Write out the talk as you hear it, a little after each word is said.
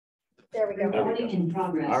There we go. Recording in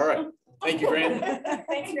progress. All right. Thank you, Grant.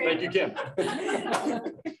 Thanks, Thank you, Kim.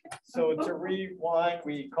 So to rewind,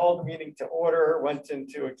 we called the meeting to order, went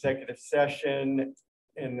into executive session,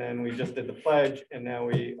 and then we just did the pledge, and now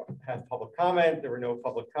we had public comment. There were no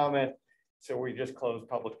public comment. So we just closed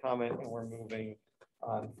public comment and we're moving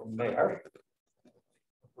on from there.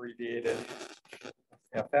 Abbreviated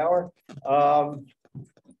half hour.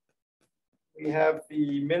 We have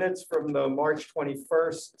the minutes from the March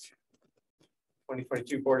 21st,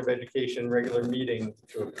 2022 Board of Education regular meeting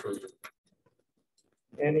to approve.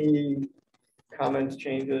 Any comments,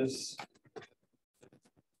 changes?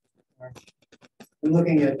 I'm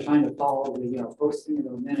looking at trying to follow the posting of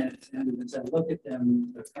the minutes, and as I look at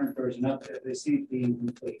them, the current version up there, they seem to be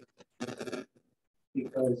incomplete.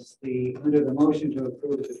 Because under the motion to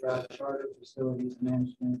approve the draft charter facilities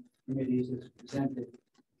management committees is presented,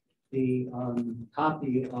 the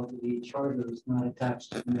copy of the charter is not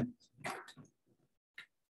attached to the minutes.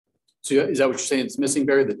 So is that what you're saying? It's missing,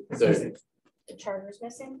 Barry? The charter's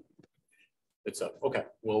missing. It's up. Okay.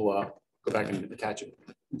 We'll go back and attach it.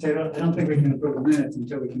 So I don't think we can approve the minutes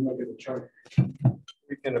until we can look at the charter.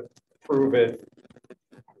 We can approve it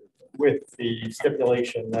with the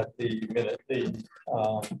stipulation that the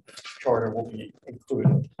charter will be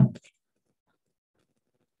included.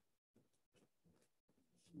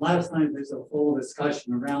 Last night, there's a whole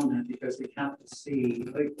discussion around that because we have to see,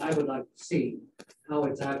 I would like to see how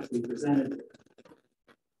it's actually presented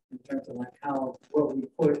in terms of like what we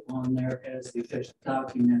put on there as the official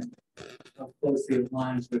document, how closely it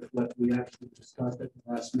aligns with what we actually discussed at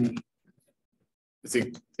the last meeting. It's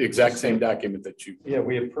the exact same document that you. Yeah,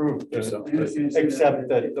 we approved, So, except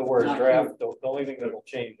that the word draft, the only thing that will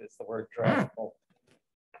change is the word draft will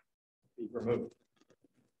be removed.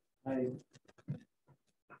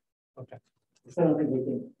 Okay. I don't think we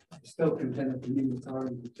can still contend that the minutes are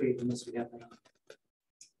incomplete unless we have that.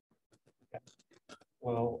 Okay.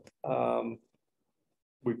 Well,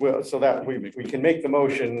 we will, so that we can make the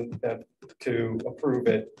motion that to approve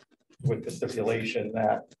it with the stipulation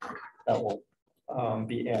that will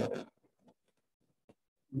be added.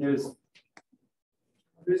 The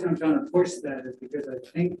reason I'm trying to push that is because I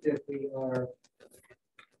think that we are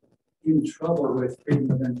in trouble with freedom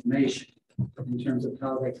of information in terms of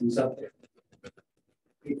how that comes up there.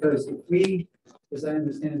 Because if we, as I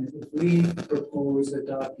understand it, if we propose a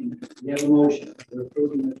document, we have a motion, we're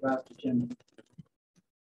approving the draft agenda.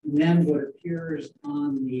 And then what appears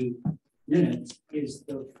on the minutes is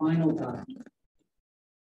the final document.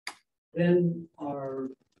 Then our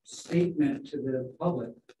statement to the public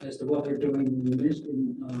as to what we're doing in this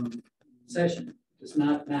session does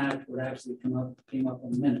not match what actually came up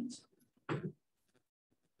on the minutes.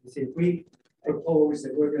 You see, if we propose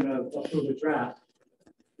that we're going to approve a draft,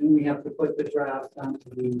 then we have to put the draft onto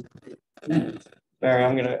the minutes. Barry,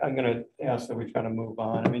 I'm gonna ask that we try to move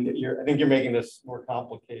on. I mean, I think you're making this more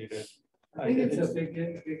complicated. I think it's a big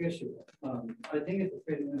issue. I think it's a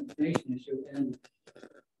freedom of information issue, and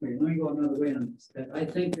wait, let me go another way on this. That I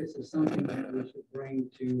think this is something that we should bring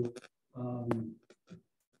to our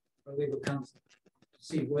legal counsel to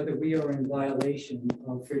see whether we are in violation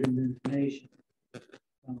of freedom of information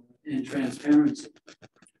and transparency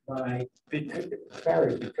by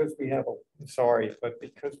Barry, because we have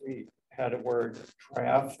because we had a word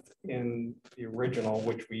draft in the original,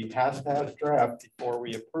 which we have to have draft before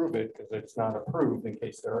we approve it because it's not approved in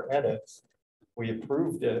case there are edits. We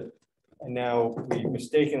approved it, and now we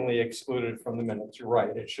mistakenly excluded it from the minutes. You're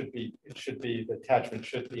right. It should be the attachment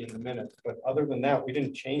should be in the minutes. But other than that, we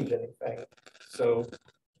didn't change anything. So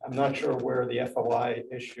I'm not sure where the FOI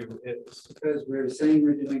issue is. Because we're saying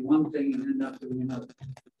we're doing one thing and end up doing another.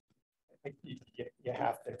 I think you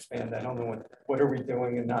have to expand. I don't know what are we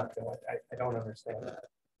doing and not doing. I don't understand that.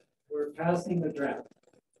 We're passing the draft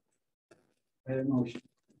by a motion.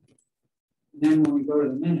 And then when we go to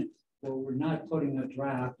the minutes, well, we're not putting a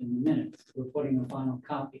draft in the minutes. We're putting a final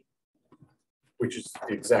copy. Which is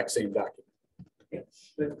the exact same document.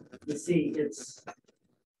 Yes, but you see, it's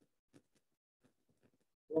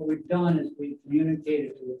what we've done is we've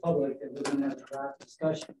communicated to the public that we're going to have a draft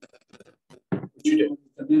discussion. You did. When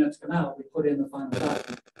the minutes come out, we put in the final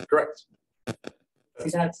document. Correct. See,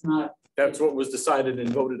 that's not. That's what was decided and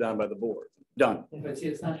voted on by the board. Done. But see,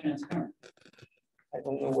 it's not transparent. I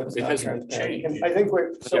don't know what's It not hasn't transparent. changed. I think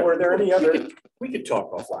we're, so Yeah. are there any other, We could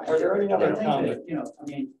talk offline. are there any I other think comments? that, I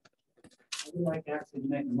mean, I would like actually to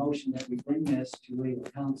make a motion that we bring this to legal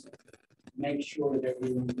counsel, make sure that we're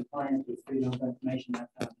in compliance with freedom of information.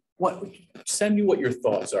 What? Send me what your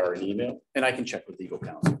thoughts are in email, and I can check with legal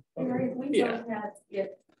counsel. Barry, we Yeah. don't have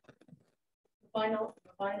yet the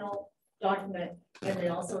final document And they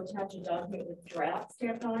also attach a document with draft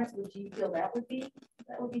stamped on it. Would you feel that would be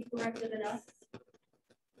corrected enough? I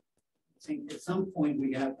think at some point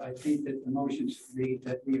I think that the motion should read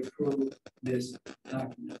that we approve this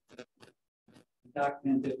document. The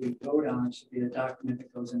document that we vote on should be a document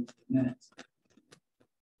that goes into the minutes.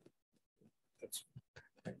 It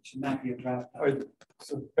should not be a draft. All right,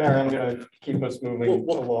 so Barry, I'm gonna keep us moving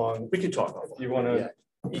Well, along. We can talk. If you wanna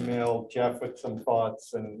email Jeff with some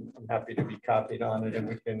thoughts, and I'm happy to be copied on it, and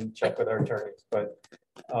we can check with our attorneys, but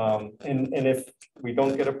and if we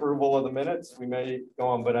don't get approval of the minutes, we may go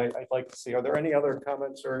on, but I'd like to see, are there any other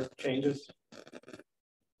comments or changes?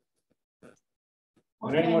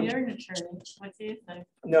 Well, Anyone- you're an attorney. What do you think?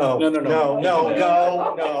 No, No, no, no, no, no.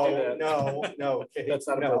 no, no, no, no. Kate, That's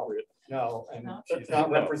not no, appropriate. No, and No? she's not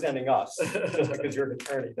No. representing us, just because you're an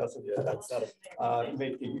attorney doesn't. Yeah, that's not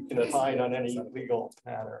Make you can opine on any legal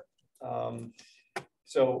matter.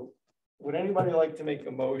 So would anybody like to make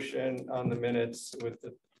a motion on the minutes with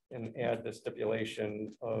and add the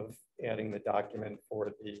stipulation of adding the document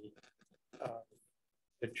for the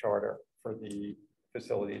charter for the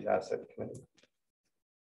Facilities Asset Committee?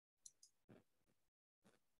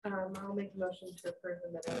 I'll make a motion to approve the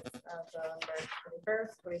minutes of the March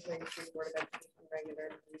 21st, 2022 Board of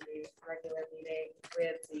Education regular meeting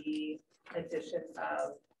with the addition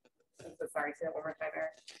of, I'm so sorry, say that one more time,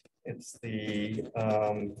 Eric. It's the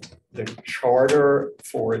charter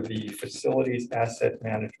for the Facilities Asset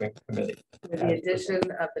Management Committee. With the addition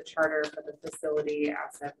of the charter for the Facility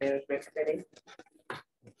Asset Management Committee.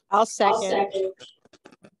 I'll second.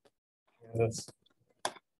 Yes.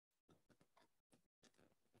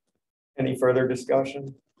 Any further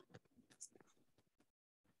discussion?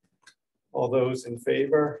 All those in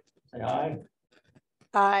favor, say aye.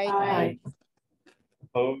 Aye.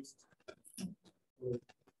 Opposed?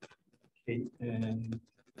 Kate and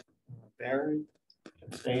Barry,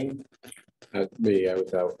 abstained, Me, I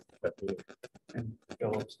was out. and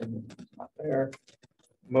Bill abstained, not there.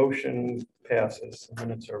 Motion passes,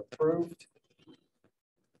 minutes are approved.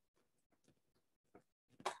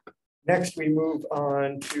 Next, we move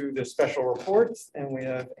on to the special reports, and we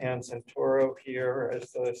have Ann Santoro here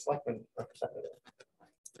as the selectman representative.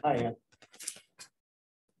 Hi, Ann.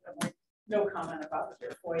 No comment about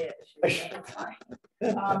your FOIA issue. That's fine.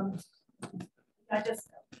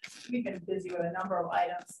 We've been busy with a number of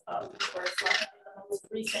items. For the most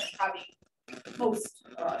recent, probably most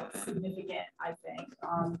significant, I think,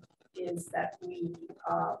 is that we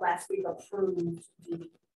last week approved the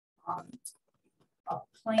a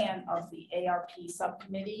plan of the ARP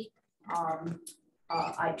subcommittee.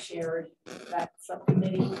 I chaired that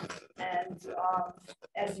subcommittee, and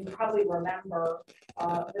as you probably remember,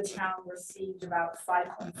 the town received about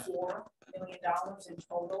 $5.4 million in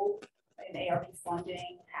total in ARP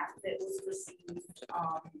funding. Half of it was received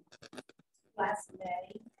last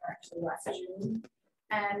May, or actually last June.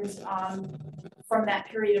 And from that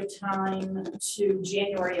period of time to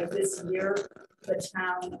January of this year, the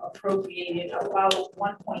town appropriated about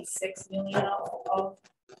 1.6 million of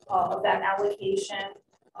that allocation.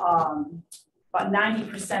 About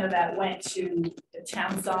 90% of that went to the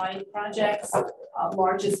town side projects,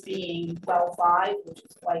 largest being well 5, which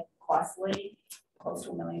is quite costly, close to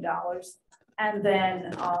 $1 million. And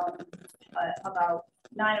then about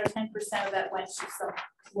 9 or 10% of that went to some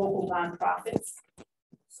local nonprofits.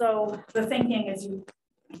 So the thinking, as you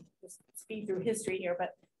just speed through history here,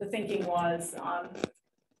 but the thinking was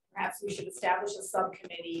perhaps we should establish a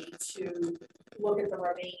subcommittee to look at the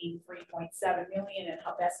remaining 3.7 million and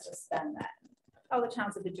how best to spend that. Other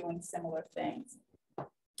towns have been doing similar things.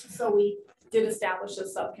 So we did establish a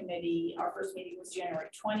subcommittee. Our first meeting was January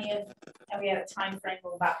 20th, and we had a time frame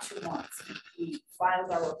of about 2 months. We filed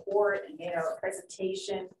our report and made our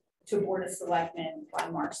presentation to Board of Selectmen by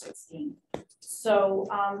March 16th. So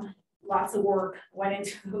lots of work went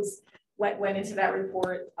into those. Went into that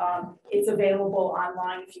report. It's available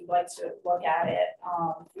online if you'd like to look at it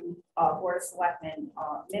through Board of Selectmen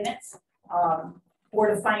minutes.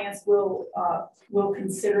 Board of Finance will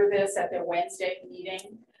consider this at their Wednesday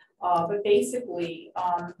meeting. But basically,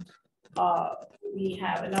 we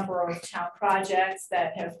have a number of town projects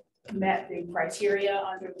that have met the criteria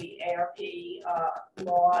under the ARP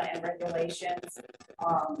law and regulations,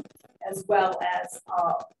 as well as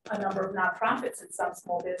a number of nonprofits and some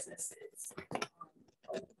small businesses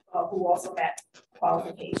who also met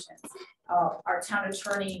qualifications. Our town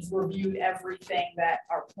attorneys reviewed everything that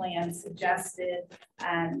our plan suggested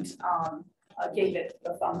and gave it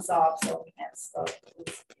the thumbs up. So hence it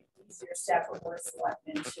was easier step for Board of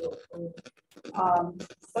Selectmen to approve.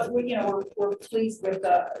 But we're pleased with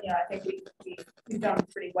the, I think we've done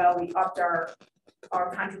pretty well. We upped our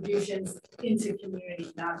our contributions into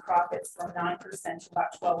community nonprofits from 9% to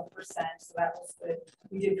about 12%. So that was good.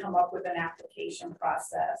 We did come up with an application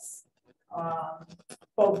process.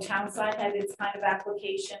 Both Townside had its kind of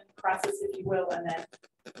application process, if you will, and then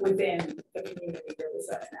within the community, there was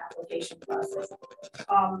an application process.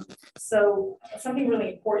 So something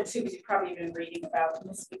really important too, is you've probably been reading about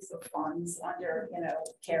misuse of funds under,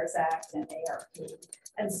 CARES Act and ARP.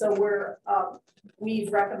 And so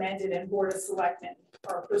we've recommended, and Board of Selectmen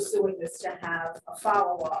are pursuing this, to have a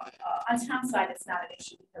follow-up. On Townside, it's not an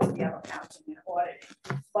issue because we have accounting and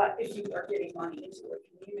auditing, but if you are getting money into a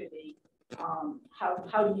community,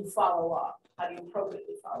 how do you follow up? How do you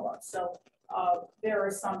appropriately follow up? So there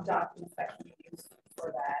are some documents that can be used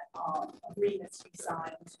for that, agreements to be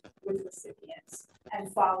signed with recipients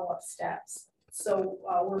and follow-up steps. So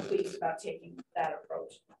we're pleased about taking that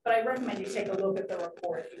approach. But I recommend you take a look at the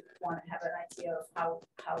report if you want to have an idea of how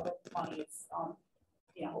the money is,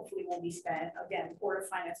 hopefully will be spent. Again, Board of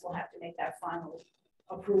Finance will have to make that final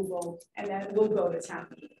approval, and then we'll go to town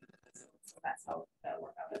meeting. So that's how that'll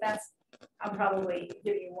work out. But I'm probably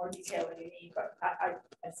giving you more detail than you need, but I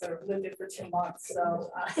sort of lived it for 2 months,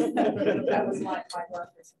 so that was my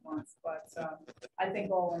work for 2 months. But I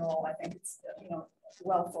think all in all, I think it's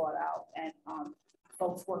well thought out, and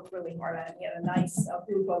folks worked really hard on it. We had a nice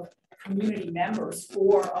group of community members.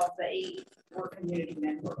 4 of the 8 were community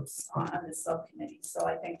members on this subcommittee, so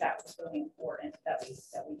I think that was really important that we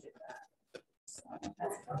did that. So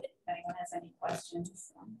that's about it. If anyone has any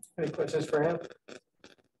questions. Any questions for him?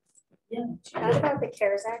 Yeah. Not about the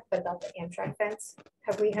CARES Act, but about the Amtrak fence.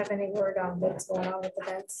 Have we have any word on what's going on with the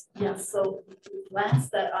fence? Yeah, so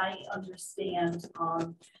last that I understand,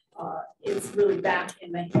 it's really back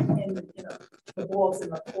in the balls in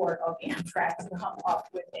the court of Amtrak to come up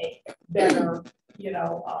with a better,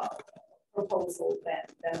 proposal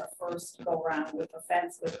than the first go around with the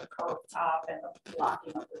fence with the curved top and the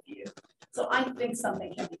blocking of the view. So I think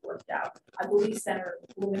something can be worked out. I believe Senator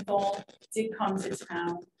Blumenthal did come to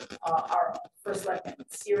town. Our first selectman,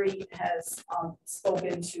 Siri, has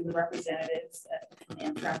spoken to the representatives at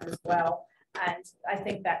Amtrak as well. And I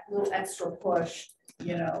think that little extra push,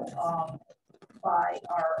 by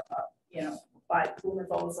our, by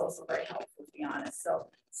Blumenthal is also very helpful, to be honest.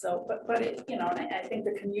 But it, and I think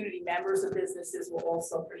the community members of businesses were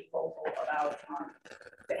also pretty vocal about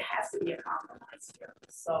there has to be a compromise here.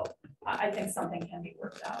 So I think something can be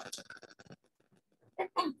worked out.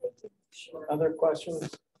 Sure. Other questions?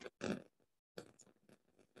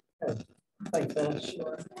 Okay. Thanks, Dennis.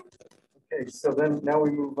 Sure. Okay, so then now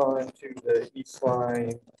we move on to the East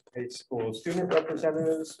Line High School student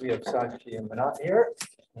representatives. We have Sachi and Manat here.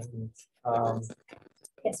 And,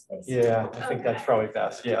 Yes, please. yeah, I think that's probably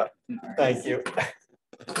best. Yeah, thank you.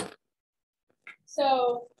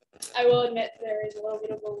 So I will admit there is a little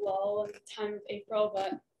bit of a lull in the time of April,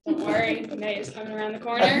 but don't worry, May is coming around the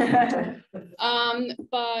corner.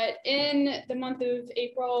 But in the month of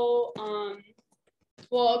April,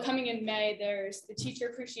 coming in May, there's the Teacher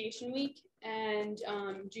Appreciation Week and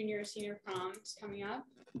junior senior proms coming up.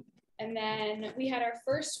 And then we had our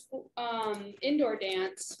first indoor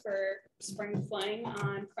dance for spring fling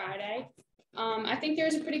on Friday. I think there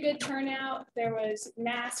was a pretty good turnout. There was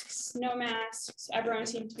masks, no masks. Everyone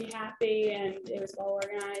seemed to be happy, and it was well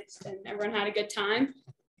organized, and everyone had a good time.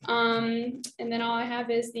 And then all I have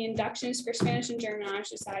is the inductions for Spanish and German Honor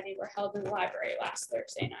Society were held in the library last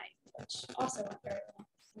Thursday night, which also went very well.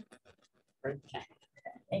 Great. Okay.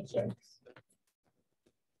 Thank you.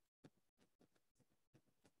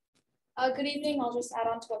 Good evening. I'll just add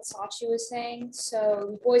on to what Sachi was saying. So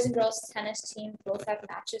the boys and girls tennis team both have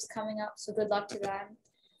matches coming up, so good luck to them.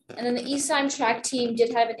 And then the Eastside track team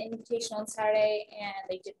did have an invitation on Saturday, and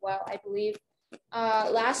they did well, I believe.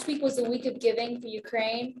 Last week was the week of giving for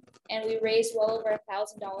Ukraine, and we raised well over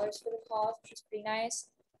 $1,000 for the cause, which was pretty nice.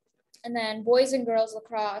 And then boys and girls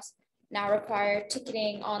lacrosse now require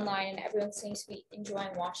ticketing online, and everyone seems to be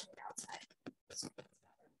enjoying watching it outside.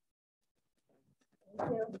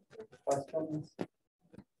 Thank you. Questions?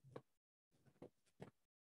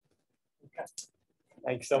 Okay.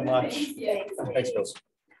 Thanks so much. Thanks, Bill.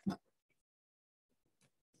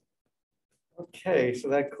 Okay, so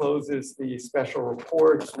that closes the special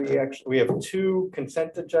reports. We have 2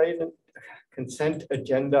 consent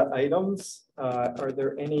agenda items. Are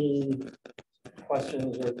there any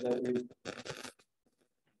questions or that we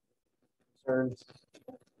concerns?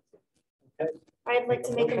 Okay. I'd like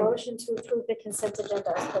to make a motion to approve the consent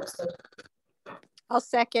agenda as posted. I'll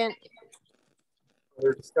second.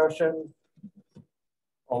 Further discussion?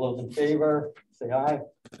 All those in favor, say aye.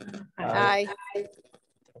 Aye.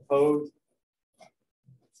 Opposed?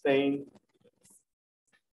 Abstained?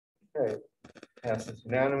 Okay, passes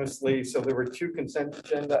unanimously. So there were two consent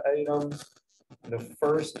agenda items. The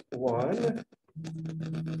first one,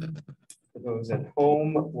 for those at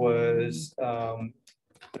home, was the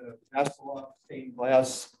Vasilov Stained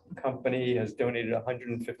Glass Company has donated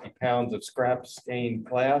 150 pounds of scrap stained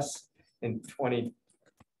glass in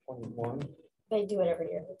 2021. They do it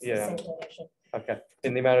every year. It's the Yeah. same donation. Okay,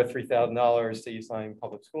 in the amount of $3,000 to East Lyme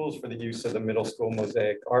Public Schools for the use of the middle school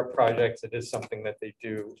mosaic art projects. It is something that they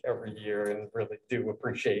do every year and really do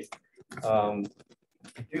appreciate.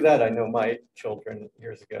 Do that. I know my children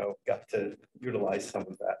years ago got to utilize some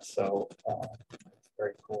of that, so it's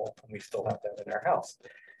very cool. And we still have that in our house.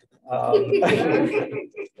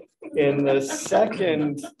 In the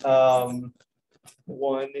second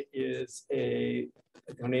one is a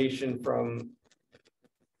donation from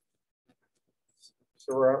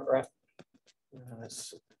Serum.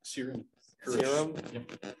 Serum Yep.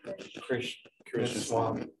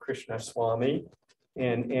 Krishna Swami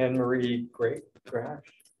and Anne Marie Grabe.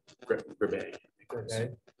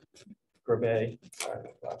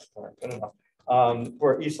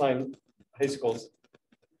 For East Lyme High School's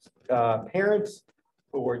parents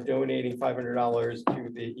who are donating $500 to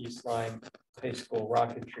the East Lyme High School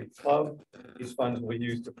Rocketry Club. These funds will be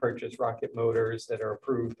used to purchase rocket motors that are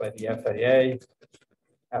approved by the FAA.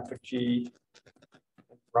 Apogee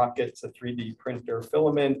rockets, a 3D printer,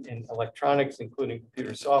 filament, and electronics, including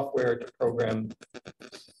computer software to program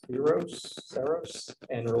Saros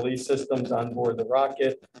and release systems on board the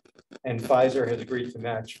rocket. And Pfizer has agreed to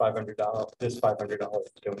match this $500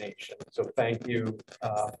 donation. So thank you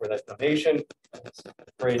for that donation. It's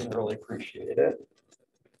great and really appreciate it.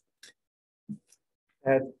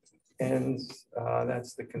 That ends,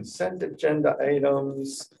 that's the consent agenda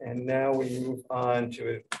items. And now we move on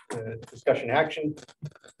to a discussion action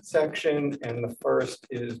section. And the first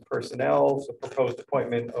is personnel. So proposed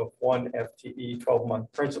appointment of one FTE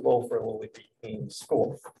 12-month principal for Lily B. Haynes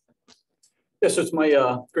School. Yes, so it's my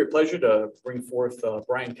great pleasure to bring forth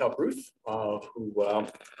Brian Kalkruth, who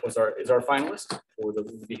is our finalist for the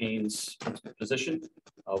Lily B. Haynes position.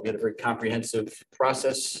 We had a very comprehensive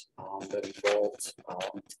process that involved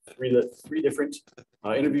three different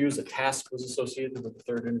interviews. A task was associated with the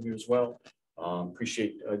third interview as well.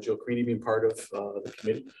 Appreciate Jill Creedy being part of the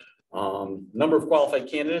committee. Number of qualified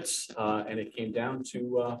candidates, and it came down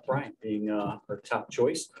to Brian being our top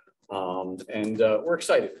choice. We're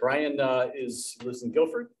excited. Brian lives in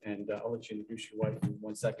Guilford, and I'll let you introduce your wife in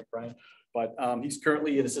 1 second, Brian. But he's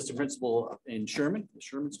currently an assistant principal in Sherman, the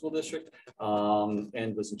Sherman School District,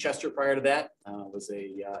 and was in Chester prior to that. Was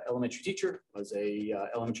a elementary teacher, was a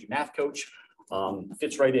elementary math coach.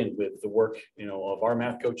 Fits right in with the work, of our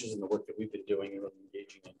math coaches and the work that we've been doing and really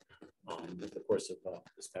engaging in over the course of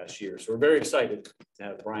this past year. So we're very excited to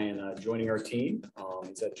have Brian joining our team.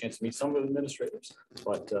 He's had a chance to meet some of the administrators,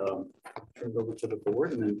 but turn it over to the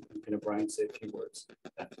board, and then you can have Brian say a few words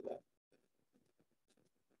after that.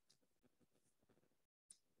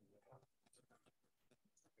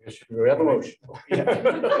 We have a motion. You're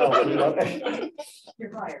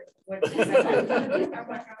hired.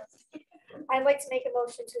 I'd like to make a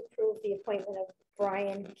motion to approve the appointment of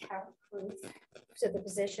Brian Kalkruth to the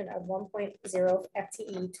position of 1.0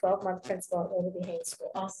 FTE 12-month principal at Lily B. Haynes School.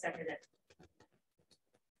 I'll second it.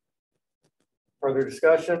 Further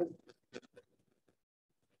discussion?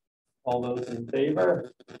 All those in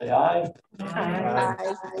favor, say aye.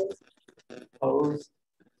 Aye. Opposed?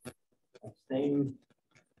 Abstained?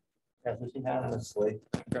 Passes unanimously.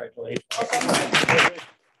 Congratulations.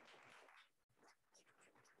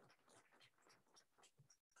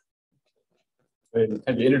 And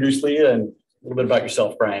to introduce Leah and a little bit about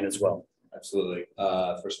yourself, Brian, as well. Absolutely.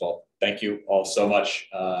 First of all, thank you all so much.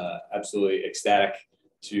 Absolutely ecstatic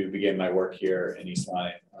to begin my work here in East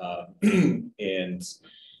Lyme. And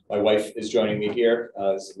my wife is joining me here,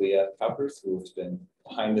 is Leah Kalkruth, who's been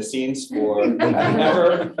behind the scenes for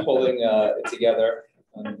ever, pulling it together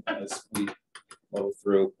as we go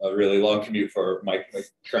through a really long commute for my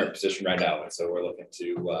current position right now. And so we're looking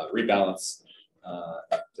to rebalance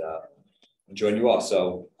and join you all.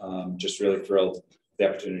 So just really thrilled with the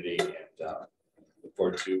opportunity, and look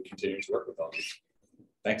forward to continuing to work with all of you.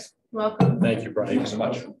 Thanks. Welcome. Thank you, Brian. Thank you so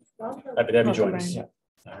much. Welcome. Happy to have you join us.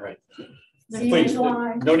 All right. See you Please, in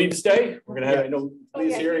July. no need to stay. We're gonna have, I know,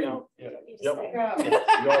 Lee's here, you all go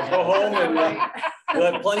home, and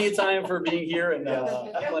we'll have plenty of time for being here, and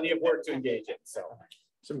plenty of work to engage in, so.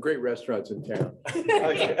 Some great restaurants in town. There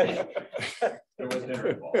was dinner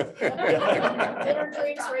involved. Dinner,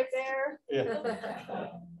 drinks right there.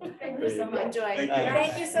 Thank you so much. Enjoy. Thank you.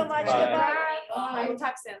 Thank you so much. Bye. Goodbye. Bye. We'll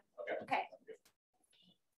talk soon. Okay.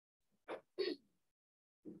 Okay.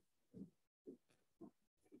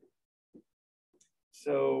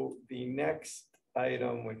 So the next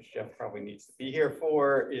item, which Jeff probably needs to be here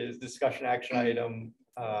for, is discussion action item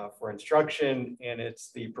for instruction, and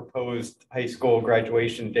it's the proposed high school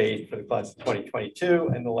graduation date for the class of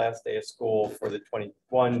 2022 and the last day of school for the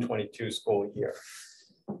 21-22 school year.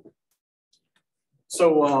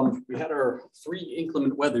 So we had our 3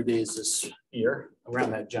 inclement weather days this year around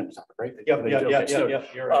that agenda topic, right? Yep.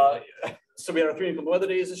 You're right. So we had our 3 inclement weather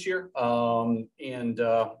days this year, and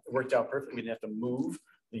it worked out perfectly. We didn't have to move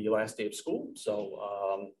the last day of school.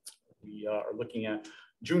 So we are looking at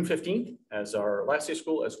June 15th as our last day of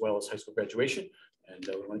school, as well as high school graduation. And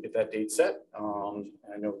we want to get that date set.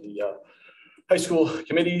 I know the high school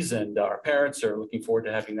committees and our parents are looking forward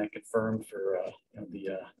to having that confirmed for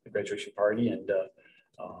the graduation party and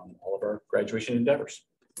all of our graduation endeavors.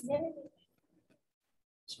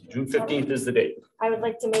 So June 15th is the date. I would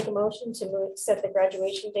like to make a motion to set the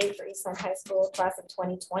graduation date for Eastland High School class of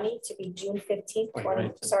 2020 to be June 15th,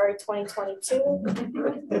 2022.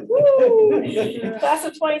 Woo! Class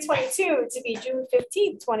of 2022 to be June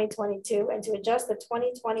 15th, 2022, and to adjust the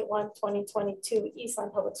 2021-2022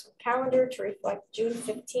 Eastland Public School calendar to reflect June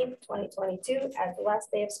 15th, 2022 as the last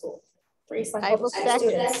day of school for Eastland I will Public School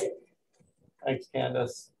second. students. Thanks,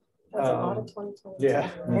 Candace. That's a lot of 2022. Yeah.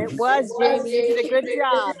 It was, Jamie. You did a good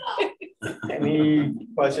job. Any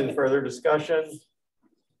questions, further discussion?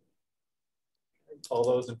 All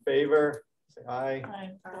those in favor, say aye.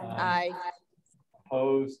 Aye.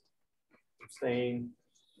 Opposed, abstained.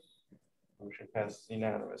 Motion passes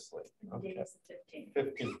unanimously. Okay.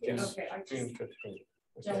 15th, June 15th.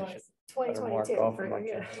 Better mark off on my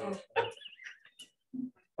calendar.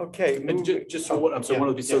 Okay. And just so what I'm sorry, one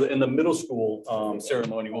of the, so in the middle school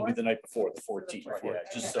ceremony will be the night before, the 14th. Yeah,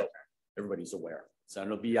 just so everybody's aware. So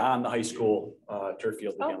it'll be on the high school turf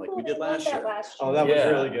field again, like we did last year. Oh, that was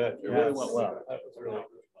really good. It really went well. That was really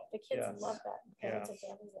good. The kids love that. Yeah.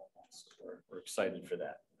 We're excited for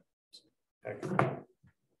that. Excellent.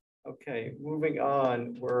 Okay, moving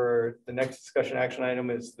on, the next discussion action item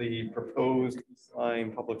is the proposed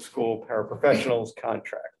Eastline Public School paraprofessionals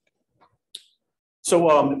contract. So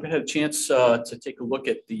I had a chance to take a look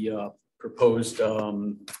at the proposed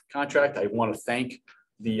contract. I want to thank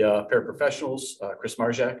the paraprofessionals, Chris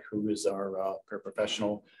Marjak, who is our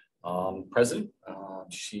paraprofessional president.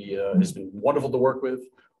 She has been wonderful to work with.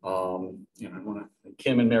 I want to thank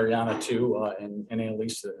Kim and Mariana too, and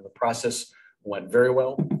Annalise. The process went very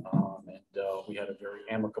well, and we had a very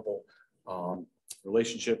amicable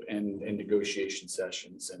relationship and negotiation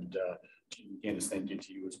sessions. And Candace, thank you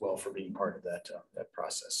to you as well for being part of that that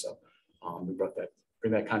process. So we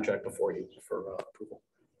bring that contract before you for approval.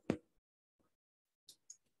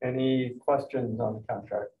 Any questions on the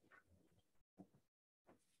contract?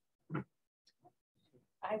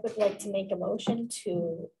 I would like to make a motion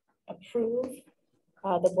to approve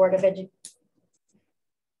the Board of Education.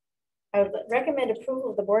 I would recommend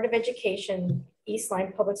approval of the Board of Education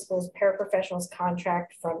Eastline Public Schools paraprofessionals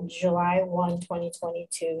contract from July 1,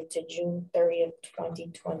 2022 to June 30th,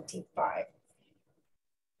 2025.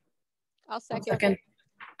 I'll second.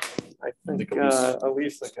 I think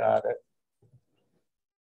Elisa got it.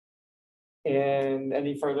 And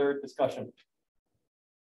any further discussion?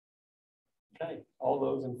 Okay, all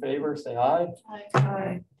those in favor say aye.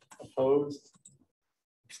 Aye. Opposed,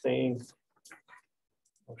 abstained.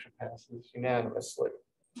 Motion passes unanimously.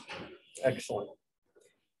 Excellent.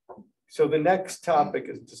 So the next topic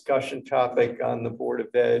is a discussion topic on the Board of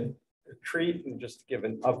Ed retreat, and just to give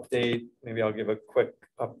an update, maybe I'll give a quick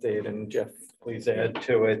update and Jeff, please add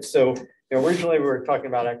to it. So originally we were talking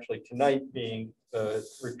about actually tonight being the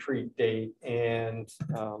retreat date, and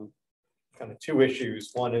kind of 2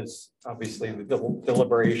 issues. One is obviously the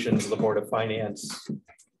deliberations of the Board of Finance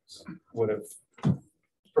would have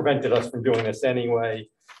prevented us from doing this anyway.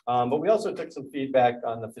 But we also took some feedback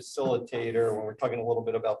on the facilitator when we're talking a little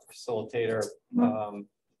bit about the facilitator a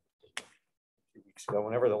few weeks ago,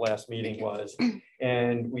 whenever the last meeting was.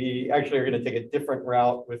 And we actually are going to take a different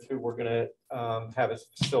route with who we're going to have as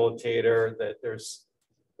facilitator. That there's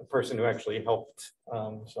the person who actually helped.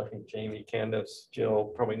 So I think Jamie, Candace,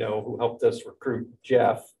 Jill probably know who helped us recruit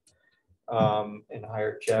Jeff and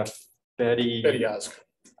hired Jeff. Betty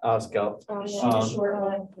Oska. Oh, yeah, short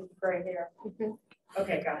one with gray hair.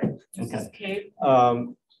 Okay, got it. This is Kate.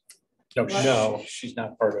 No, she's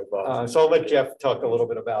not part of. So I'll let Jeff talk a little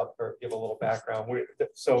bit about her, give a little background.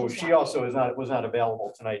 So she also was not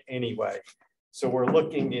available tonight anyway. So we're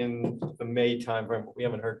looking in the May timeframe, but we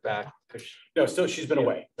haven't heard back. No, still she's been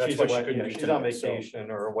away. That's why she couldn't be she's on tonight, vacation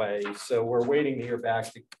or away. So we're waiting to hear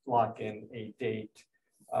back to lock in a date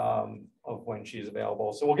of when she's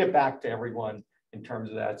available. So we'll get back to everyone in terms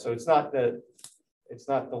of that. So it's not that it's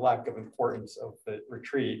not the lack of importance of the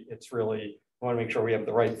retreat. It's really, we want to make sure we have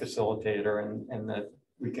the right facilitator and that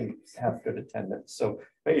we can have good attendance. So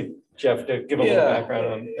maybe Jeff, to give a little background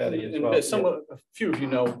on Betty as well. A few of you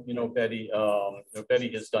know Betty.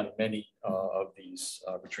 Betty has done many of these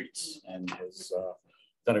retreats and has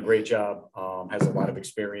done a great job, has a lot of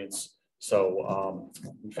experience. So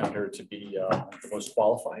we found her to be the most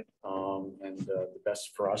qualified and the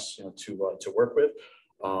best for us, to work with.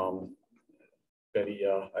 Betty,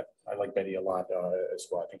 I like Betty a lot as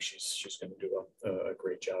well. I think she's going to do a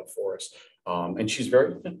great job for us, and she's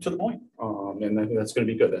very to the point, and I think that's going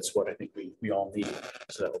to be good. That's what I think we all need,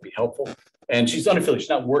 so that will be helpful. And she's unaffiliated; she's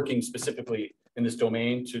not working specifically in this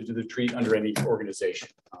domain to do the retreat under any organization.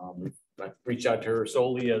 I've reached out to her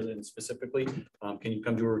solely and specifically, can you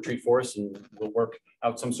come to a retreat for us, and we'll work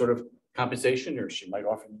out some sort of compensation, or she might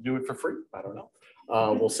offer to do it for free. I don't know.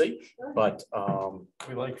 We'll see, but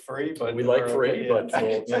we like free, but we'll,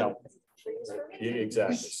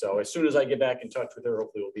 exactly. So as soon as I get back in touch with her,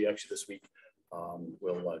 hopefully it'll be actually this week.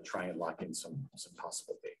 We'll try and lock in some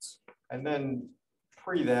possible dates. And then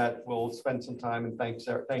pre that, we'll spend some time, and thanks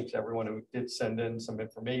everyone who did send in some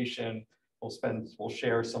information. We'll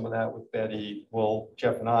share some of that with Betty.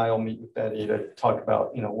 Jeff and I will meet with Betty to talk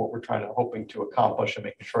about, what we're hoping to accomplish and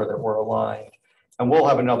making sure that we're aligned. And we'll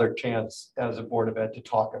have another chance as a Board of Ed to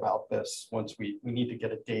talk about this once we need to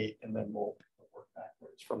get a date, and then we'll work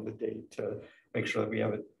backwards from the date to make sure that we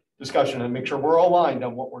have a discussion and make sure we're aligned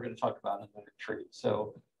on what we're going to talk about in the retreat.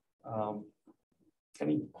 So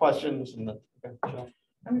any questions? I'm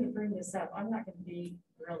going to bring this up. I'm not going to be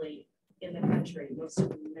really in the country most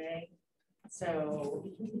of May. So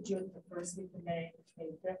if we could do it the first week of May,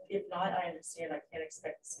 if not, I understand I can't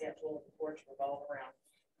expect the schedule of the board to revolve around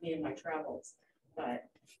me and my travels. But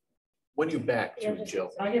when are you back to,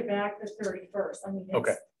 Jill? I get back the 31st. I mean,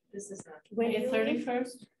 okay. This is not. When the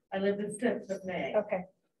 31st? I live the 5th of May. Okay.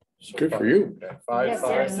 So good for you. Okay. 5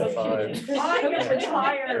 to 5. I get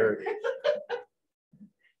retired.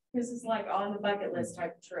 This is like on the bucket list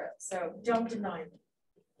type of trip. So don't deny me.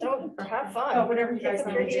 Don't have fun. Oh, whatever you guys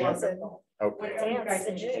need to do. Okay. Whatever you guys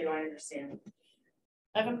need to do, I understand.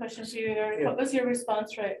 I have a question for you, Eric. What was your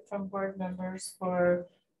response rate from board members for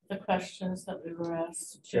the questions that we were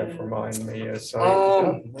asked? Jeff, remind me. I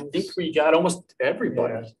think we got almost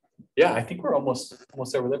everybody. Yeah, I think we're almost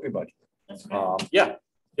there with everybody. That's great. Yeah.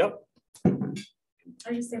 Yep.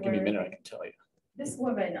 I just say, Give me a minute, I can tell you. This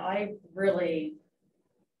woman, I really,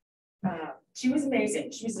 she was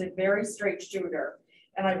amazing. She was a very straight shooter.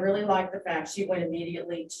 And I really like the fact she went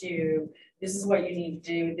immediately to, this is what you need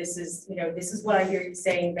to do. This is, this is what I hear you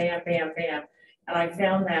saying, bam, bam, bam. And I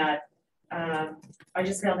found that, I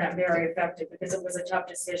just found that very effective because it was a tough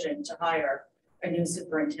decision to hire a new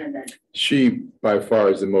superintendent. She by far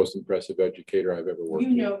is the most impressive educator I've ever worked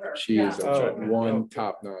with. You know her. She is one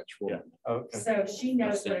top-notch woman. Yeah. Okay. So she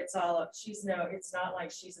knows what it's all up. It's not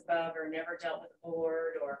like she's above or never dealt with the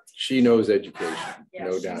board or. She knows education, Yeah,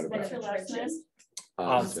 no she's doubt been about in it. the trenches.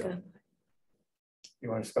 You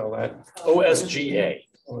want to spell that? OSGA.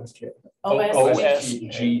 OSGA.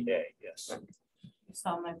 OSGA, yes. You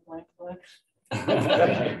sound like blank book.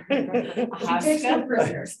 She takes no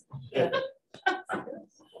prisoners.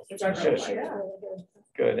 Which I really like.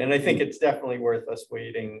 Good. And I think it's definitely worth us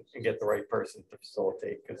waiting and get the right person to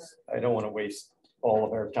facilitate, because I don't want to waste all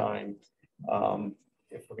of our time.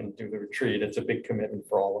 If we're going to do the retreat, it's a big commitment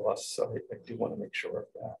for all of us. So I do want to make sure of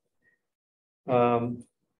that.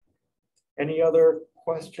 Any other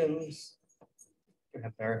questions? Go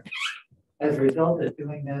ahead, Barry. As a result of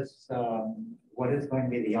doing this, what is going to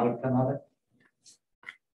be the outcome of it?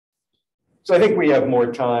 So I think we have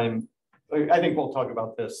more time. I think we'll talk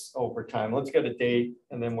about this over time. Let's get a date,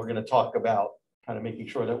 and then we're going to talk about kind of making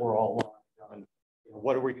sure that we're all aligned on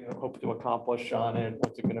what are we going to hope to accomplish on it?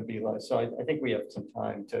 What's it going to be like? So I think we have some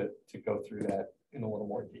time to go through that in a little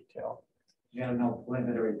more detail. You have no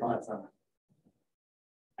preliminary thoughts on it?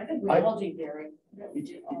 I think we all do, Gary.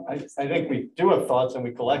 I think we do have thoughts, and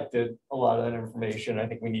we collected a lot of that information. I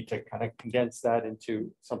think we need to kind of condense that into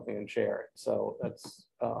something and share it. So that's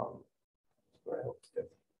what I hope to do.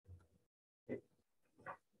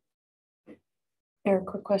 Eric,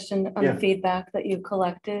 quick question on the feedback that you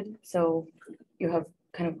collected. So you have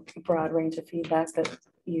kind of a broad range of feedbacks that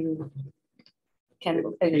you can,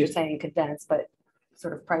 as you're saying, condense, but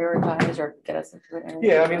sort of prioritize or get us into an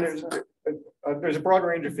area. Yeah, I mean, there's a broad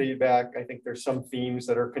range of feedback. I think there's some themes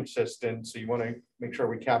that are consistent. So you want to make sure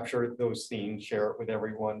we capture those themes, share it with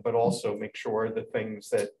everyone, but also make sure the things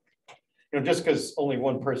that just because only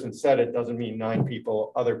one person said it doesn't mean 9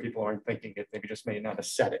 people, other people aren't thinking it, they just may not have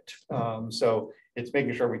said it. So it's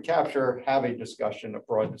making sure we capture, have a discussion, a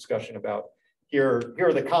broad discussion about here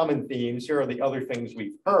are the common themes, here are the other things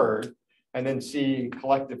we've heard, and then see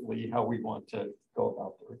collectively how we want to go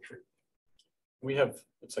about the retreat. We have,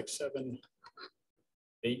 it's like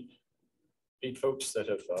 8 folks that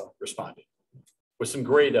have responded with some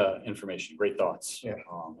great information, great thoughts, and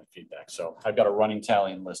feedback. So I've got a running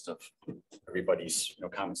tally and list of everybody's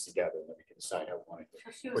comments together, and then we can decide how we want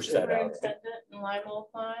to push that out. Superintendent in Lionel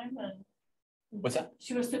Klein, and What's that?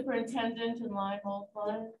 she was superintendent in Lionel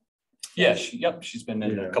Klein. Yeah, she's been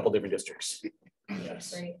in a couple different districts.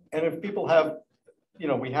 Yes. And if people have,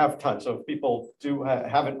 we have tons. So if people do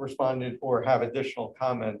haven't responded or have additional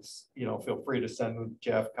comments, feel free to send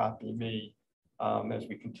Jeff, copy me as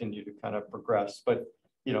we continue to kind of progress. But,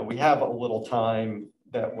 we have a little time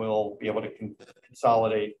that we'll be able to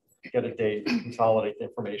consolidate, get a date, consolidate the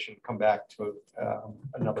information, come back to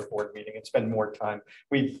another board meeting and spend more time.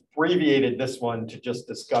 We've abbreviated this one to just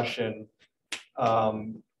discussion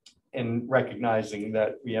and recognizing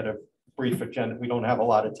that we had a brief agenda. We don't have a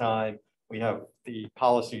lot of time. We have the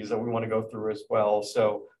policies that we want to go through as well.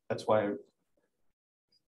 So that's why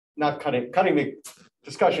not cutting the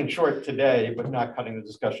discussion short today, but not cutting the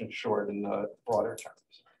discussion short in the broader terms.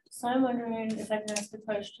 So I'm wondering if I can ask the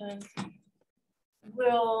question,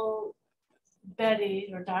 will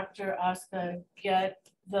Betty or Dr. Oska get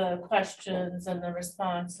the questions and the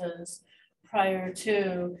responses prior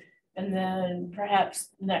to, and then perhaps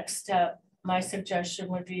next step, my suggestion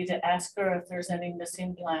would be to ask her if there's any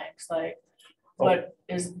missing blanks, like what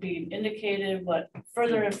is being indicated, what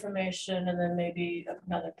further information, and then maybe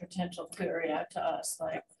another potential query out to us,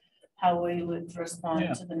 like how we would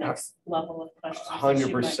respond to the next level of questions.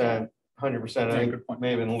 100%. 100%. I think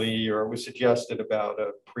maybe Lee or it was suggested about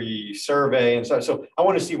a pre-survey and so I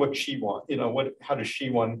want to see what she wants. How does she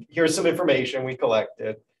want? Here's some information we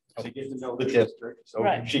collected to get to know the district, so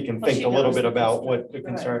she can think a little bit about what the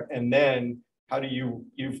concern. And then how do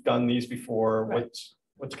you've done these before?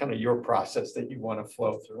 What's kind of your process that you want to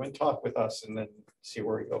flow through and talk with us and then see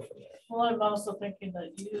where we go from there. Well, I'm also thinking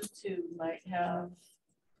that you two might have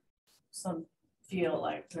some feel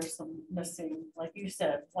like there's some missing, like you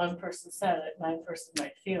said, one person said it, 9 person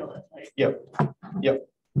might feel it. Like, Yep.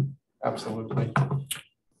 Absolutely.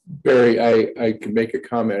 Barry, I can make a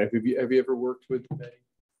comment. Have you ever worked with Betty?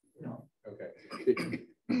 No. Okay.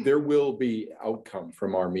 There will be outcome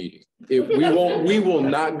from our meeting. We will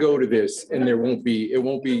not go to this and it won't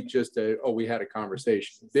be just we had a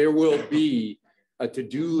conversation. There will be a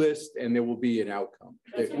to-do list and there will be an outcome.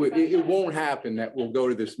 It won't happen that we'll go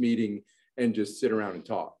to this meeting and just sit around and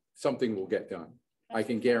talk. Something will get done. I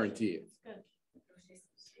can guarantee it.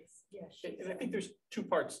 And I think there's 2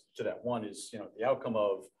 parts to that. One is, the outcome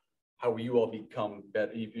of how you all become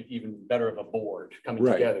better, even better of a board coming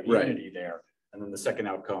together, unity there. And then the second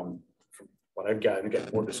outcome, from what I've got, and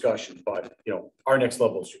get more discussion, but our next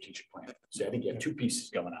level of strategic planning. So I think you have 2 pieces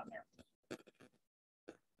going on there.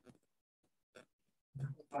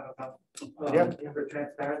 For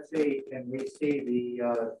transparency, can we see the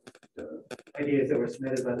ideas that were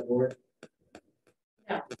submitted by the board?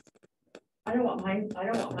 Yeah. I don't want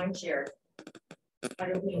mine shared. I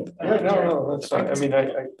don't mean. No, that's fine. I mean,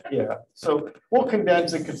 yeah. So we'll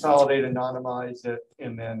condense and consolidate, anonymize it,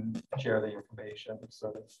 and then share the information.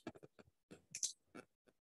 So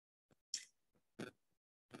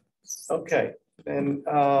okay, then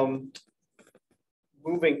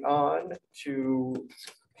moving on to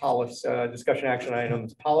policy discussion action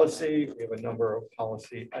items policy. We have a number of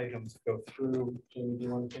policy items to go through. Jamie, do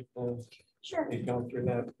you want to take those? Sure. You go through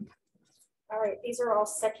that. All right, these are all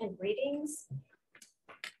second readings.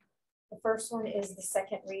 The first one is the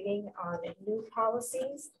second reading on new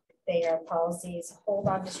policies. They are policies: hold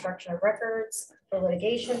on destruction of records, for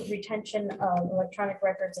litigation, retention of electronic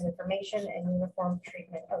records and information, and uniform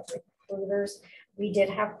treatment of recruiters. We did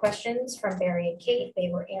have questions from Barry and Kate. They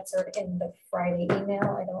were answered in the Friday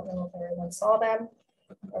email. I don't know if everyone saw them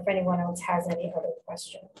or if anyone else has any other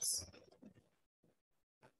questions.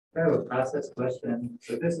 I have a process question.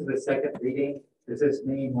 So this is the second reading. Does this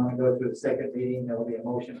mean when we go through the second reading, there will be a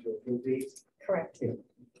motion to approve these? Correct.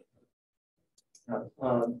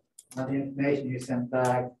 On the information you sent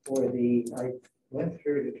back I went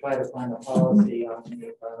through to try to find a policy on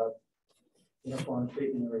the uniform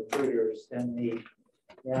treatment of recruiters, and in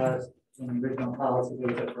the original policy,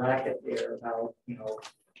 there was a bracket there about,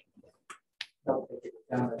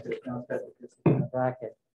 down that there's no specificity in the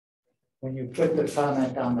bracket. When you put the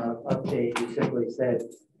comment on the update, you simply said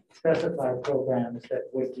specify programs that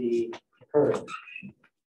would be encouraged.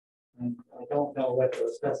 and I don't know what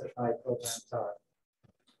those specified programs are.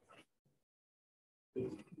 I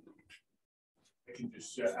can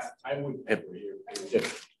just, I would, I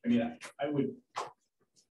mean, I would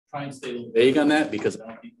try and stay a little vague on that because I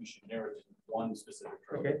don't think we should narrow it to one specific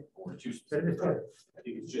program or two specific programs. I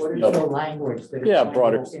think it's just. What is the language that? Yeah,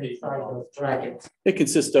 broader. Inside those brackets. It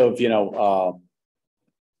consists of,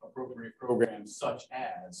 appropriate programs such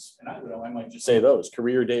as, and I might just say those,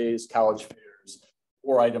 career days, college fairs,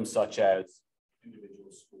 or items such as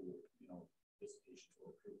individual school, visitation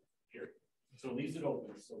or period. So it leaves it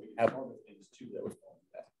open, so we have other things too that would fall into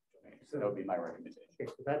that domain. So that would be my recommendation.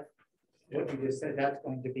 Okay, so that, what you just said, that's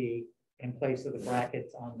going to be in place of the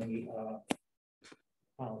brackets on the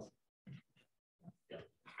policy.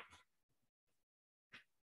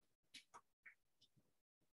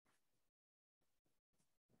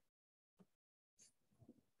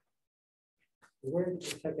 Where did the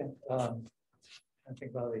second, I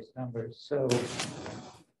think about these numbers. So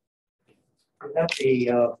without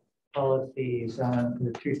the policies on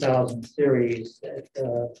the 2000 series, that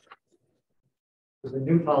the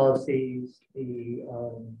new policies, the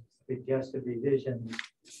suggested revisions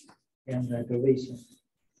and the deletion.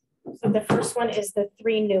 So the first one is the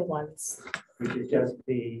 3 new ones. Which is just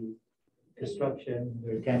the disruption,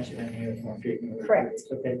 retention, and uniform treatment. Correct.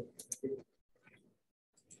 Okay.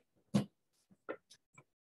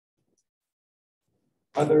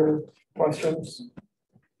 Other questions?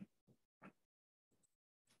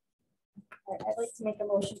 I'd like to make a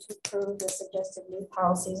motion to approve the suggested new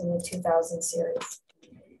policies in the 2000 series.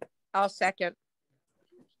 I'll second.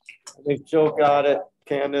 I think Jill got it,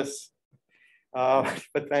 Candace.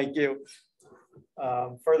 But thank you.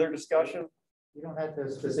 Further discussion? You don't have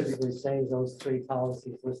to specifically say those 3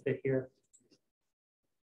 policies listed here.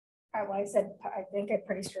 I said, I think I'm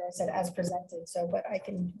pretty sure I said as presented, so, but I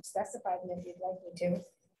can specify them if you'd like me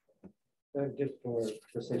to. Just for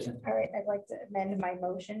precision. All right, I'd like to amend my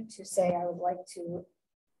motion to say I would like to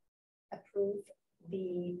approve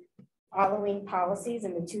the following policies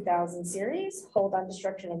in the 2000 series: hold on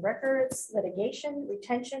destruction of records, litigation,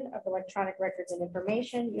 retention of electronic records and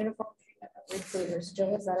information, uniform treatment of recruiters.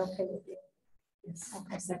 Jill, is that okay with you? Yes.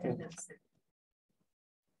 Okay, second.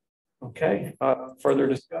 Okay, further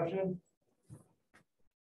discussion?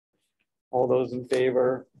 All those in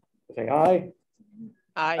favor, say aye.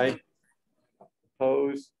 Aye.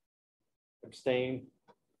 Opposed, abstain.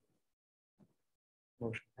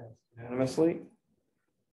 Motion passed unanimously.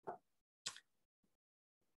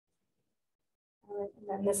 And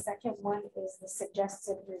then the second one is the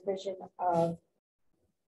suggested revision of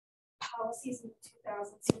policies in the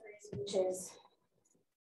 2000 series, which is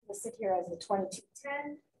listed here as the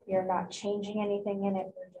 2210. We are not changing anything in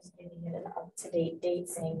it. We're just giving it an up-to-date date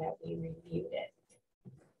saying that we reviewed it.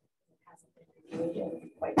 It hasn't been reviewed in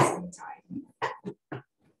quite some time.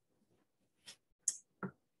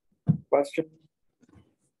 Question?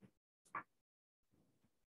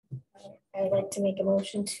 I'd like to make a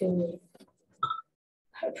motion to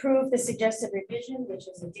approve the suggested revision, which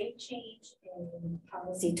is a date change in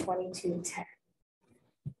policy 2210.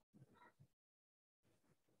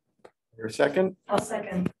 Your second? I'll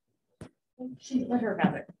second. She let her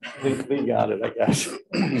have it. Lee got it, I guess.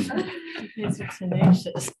 These are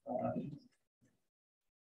tenacious.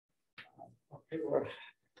 Okay,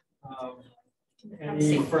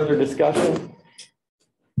 any further discussion?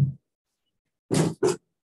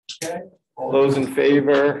 Okay, all those in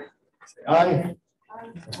favor, say aye.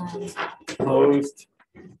 Opposed?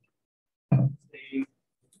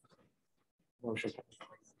 Motion.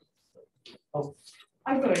 Oh,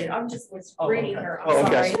 I voted. I'm just was reading her. I'm Oh,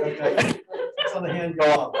 okay. sorry. Okay. So the hand go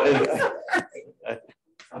up.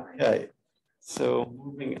 Okay, so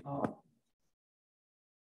moving on.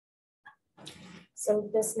 So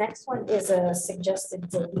this next one is a suggested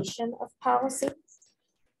deletion of policies.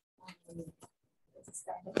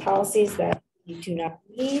 Policies that you do not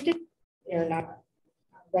need, they're not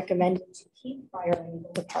recommended to keep by our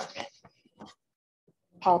legal department.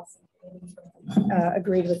 Policy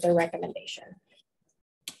agreed with their recommendation.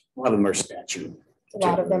 A lot of them are statute. A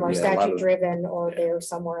lot of them are Yeah, a lot statute of- driven, or they're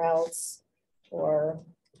somewhere else, or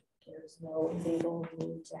there's no legal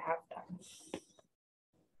need to have them.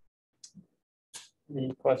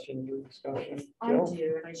 Any questions or discussion? I Jill?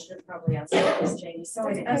 do, and I should have probably asked this, Jamie. So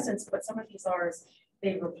in essence, what some of these are is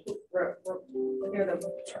they repeat the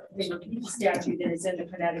statute that is in the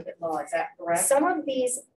Connecticut law. Is that correct? Some of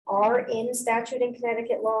these are in statute in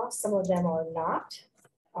Connecticut law, some of them are not.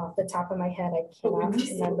 Off the top of my head, I cannot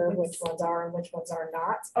remember which ones are and which ones are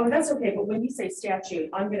not. Oh, that's okay. But when you say statute,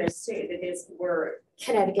 I'm going to say that we're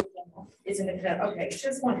Connecticut General. Isn't it, okay,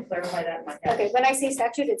 just want to clarify that in my head. Okay, when I say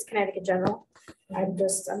statute, it's Connecticut General. I'm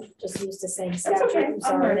just used to saying That's statute. okay, I'm I'm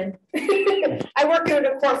sorry. learning. I worked in the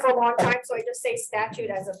court for a long time, so I just say statute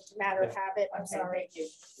as a matter of habit. I'm Okay, sorry. thank you.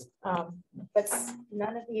 But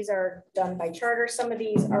none of these are done by charter. Some of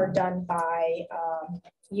these are done by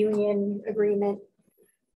union agreement.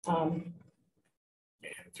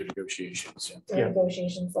 Through negotiations. Their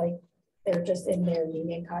negotiations, like they're just in their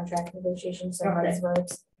union contract negotiations. Some of these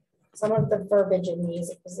verbs, some of the verbiage in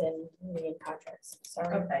these is in union contracts.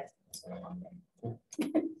 Sorry. Okay.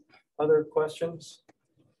 Other questions?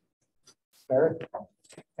 Eric?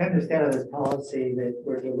 I understand this policy that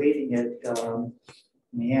we're deleting it.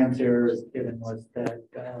 The answer given was that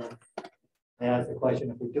I asked the question,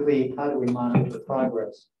 if we delete, how do we monitor the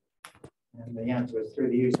progress? And the answer is through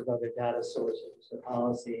the use of other data sources. The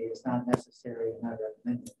policy is not necessary and not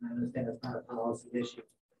recommended. I understand it's not a policy issue.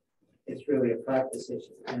 It's really a practice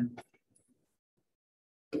issue. And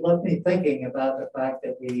it left me thinking about the fact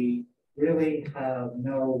that we really have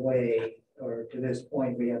no way, or to this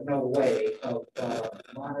point, we have no way of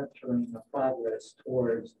monitoring the progress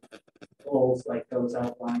towards goals like those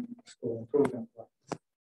outlined in the school improvement plans. I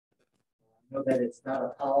know that it's not a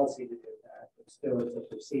policy to do that, but still it's a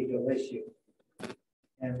procedural issue.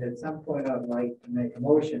 And at some point, I'd like to make a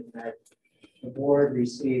motion that the board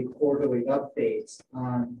receive quarterly updates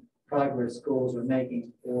on progress schools are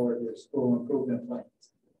making for their school improvement plans.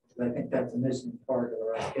 I think that's a missing part of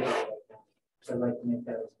our activity right now. So I'd like to make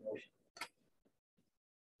that as a motion.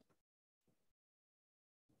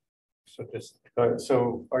 So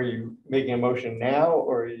so are you making a motion now,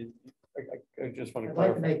 or you, I just want to I'd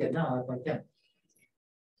like to clarify? make it now if I can.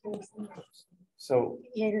 So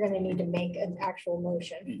Yeah, you're gonna need to make an actual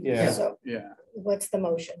motion. Yeah. So Yeah. what's the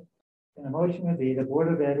motion? And the motion would be the Board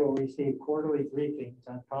of Ed will receive quarterly briefings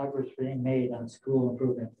on progress being made on school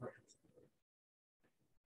improvement plans.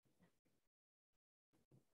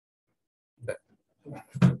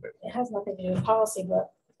 It has nothing to do with policy,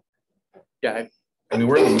 but Yeah, I mean,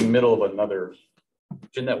 we're in the middle of another,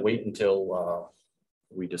 shouldn't that wait until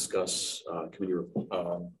we discuss committee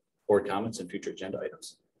board comments and future agenda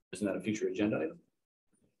items? Isn't that a future agenda item?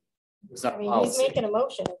 It's not I mean, he's policy. making a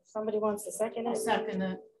motion. If somebody wants to second it. Second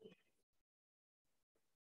it.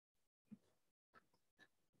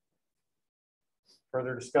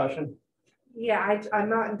 further discussion? Yeah, I'm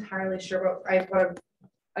not entirely sure what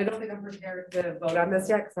I don't think I'm prepared to vote on this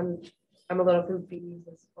yet because I'm a little confused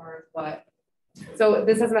as far as what. So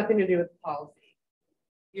this has nothing to do with policy.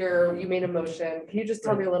 You made a motion. Can you just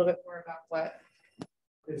tell me a little bit more about what?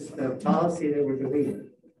 It's the policy that we're deleting.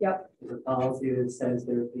 Yep. It's a policy that says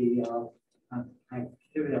there be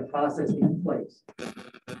activity, a process in place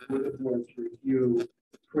for the board to review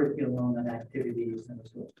curriculum and activities in the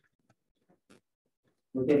school.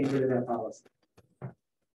 We're getting rid of that policy.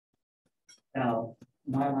 Now,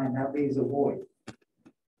 in my mind, that leaves a void.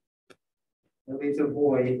 That leaves a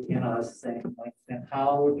void in us saying, like, then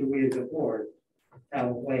how do we as a board have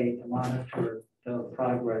a way to monitor the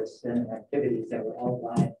progress and activities that were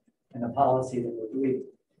outlined in the policy that we're doing?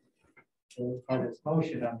 So as part of this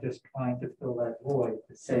motion, I'm just trying to fill that void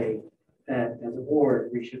to say that as a board,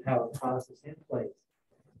 we should have a process in place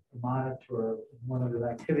to monitor one of the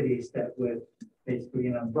activities that would basically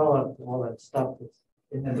an umbrella for all that stuff that's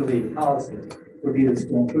in the deleted policy would be the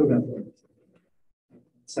school improvement plans.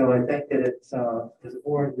 So I think that it's as a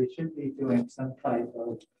board, we should be doing some type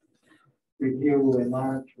of review and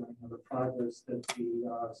monitoring of the progress that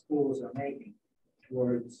the schools are making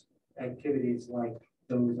towards activities like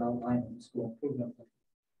those outlined in the school improvement plan.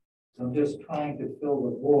 So I'm just trying to fill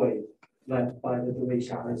the void left by the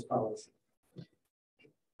deletion of this policy.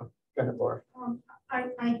 Go ahead, Laura.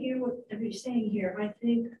 I hear what everybody's saying here. I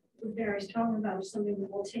think what Barry's talking about is something that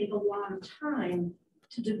will take a lot of time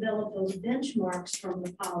to develop those benchmarks from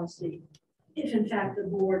the policy. If in fact the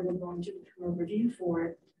board would want to become a review for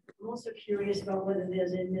it. I'm also curious about whether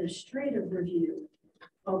there's an administrative review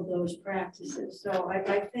of those practices. So I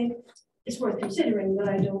think it's worth considering, but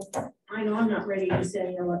I know I'm not ready to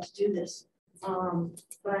say, oh, let's do this.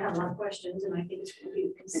 But I have a lot of questions and I think it's going to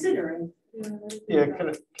be considering. Yeah,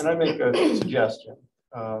 can I make a suggestion?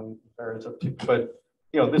 Or it's up to, but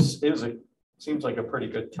you know, this is seems like a pretty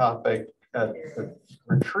good topic at the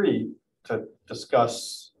retreat to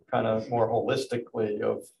discuss kind of more holistically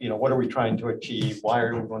of, you know, what are we trying to achieve? Why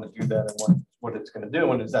are we going to do that, and what it's going to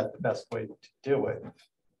do, and is that the best way to do it?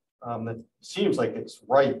 That seems like it's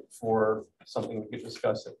right for something we could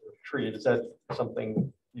discuss at the retreat. Is that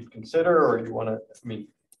something you'd consider, or you want to? I mean.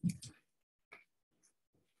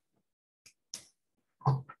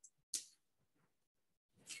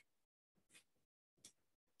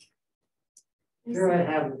 Here I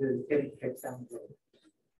have it is getting fixed down the road.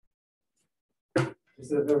 This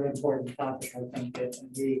is a very important topic, I think, that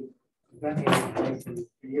we have been in places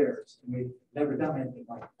for years, and we've never done anything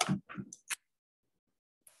like that.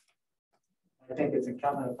 I think it's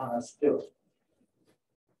incumbent upon us to do it.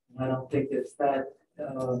 And I don't think it's that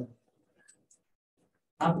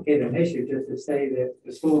complicated an issue just to say that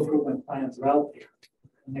the school improvement plans are out there.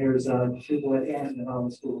 And there's people at end and all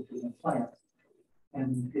the school improvement plans.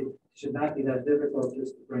 And it should not be that difficult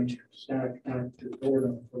just to bring staff back to the board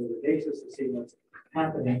on a regular basis to see what's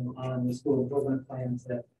happening on the school improvement plans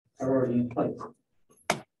that are already in place.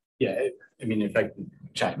 Yeah, I mean, if I can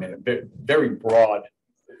chime in, very broad,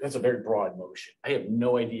 that's a very broad motion. I have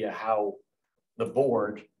no idea how the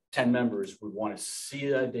board, 10 members, would want to see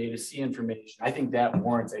that data, see information. I think that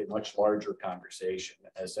warrants a much larger conversation.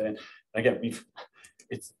 As and again,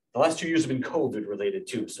 it's the last 2 years have been COVID related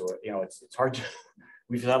too. So, you know, it's hard to,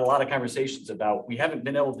 we've had a lot of conversations about, we haven't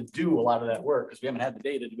been able to do a lot of that work because we haven't had the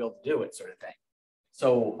data to be able to do it, sort of thing.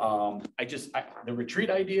 So the retreat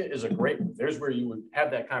idea is a great, there's where you would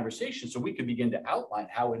have that conversation. So we could begin to outline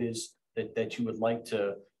how it is that you would like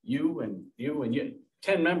to, you and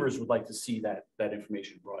 10 members would like to see that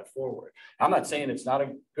information brought forward. I'm not saying it's not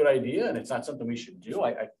a good idea and it's not something we should do.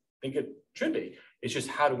 I think it should be. It's just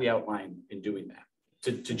how do we outline in doing that?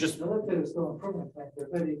 To just look at the school improvement plan,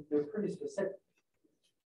 they're pretty specific.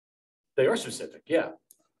 They are specific, yeah.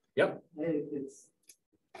 Yep. It's,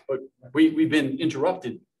 but we've been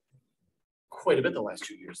interrupted quite a bit the last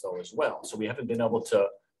 2 years though as well. So we haven't been able to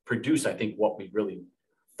produce, I think, what we really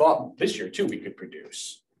thought this year too we could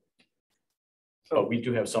produce. So we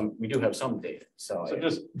do have some data. So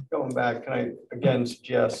just going back, can I again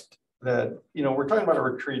suggest that, you know, we're talking about a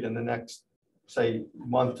retreat in the next, say,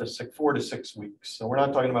 month to 4 to 6 weeks. So we're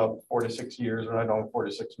not talking about 4 to 6 years. We're not talking 4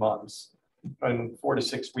 to 6 months. In 4 to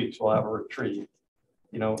 6 weeks, we'll have a retreat.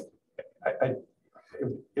 You know,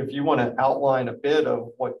 if you want to outline a bit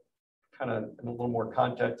of what kind of in a little more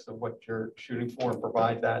context of what you're shooting for and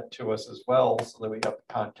provide that to us as well, so that we have the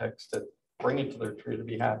context to bring it to the retreat to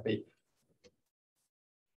be happy.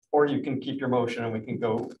 Or you can keep your motion and we can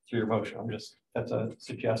go through your motion. That's a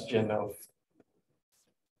suggestion of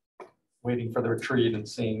waiting for the retreat and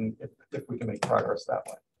seeing if we can make progress that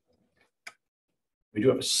way. We do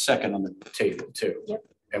have a second on the table too. Yep.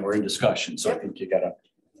 And we're in discussion, so I think you gotta.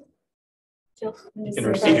 You can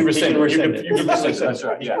rescind it. That's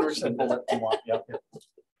right. Yeah. Yep.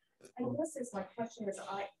 I guess is my question is,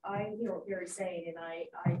 I hear what Gary's saying and I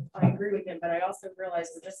agree with him, but I also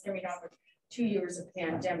realize we're just coming off of 2 years of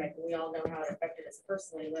pandemic and we all know how it affected us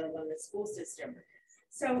personally, let alone the school system.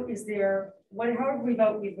 So is there, however we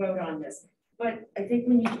vote on this, but I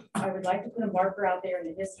think I would like to put a marker out there in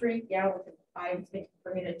the history. Yeah, I think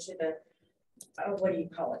bringing it to the, what do you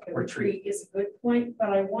call it? The retreat is a good point,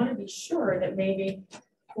 but I want to be sure that maybe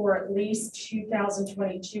for at least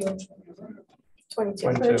 2022 and 2022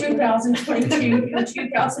 and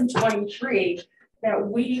 2023, that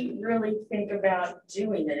we really think about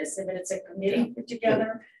doing this and that it's a committee put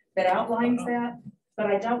together that outlines that. But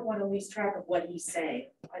I don't want to lose track of what he's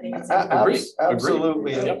saying. I think it's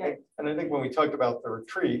absolutely. Okay. And I think when we talked about the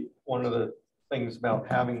retreat, one of the things about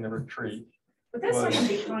having the retreat. But that's not going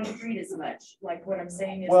to be concrete as much. Like what I'm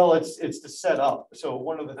saying is. Well, it's to set up. So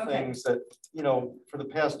one of the things that, you know, for the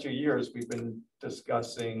past 2 years, we've been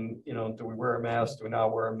discussing, you know, do we wear a mask? Do we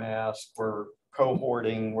not wear a mask? We're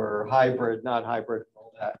cohorting, we're hybrid, not hybrid,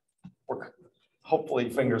 all that. We're hopefully,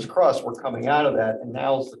 fingers crossed, we're coming out of that. And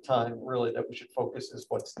now's the time really that we should focus is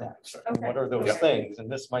what's next. Okay. And what are those things? And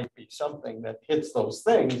this might be something that hits those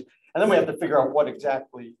things. And then we have to figure out what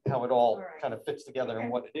exactly, how it all kind of fits together and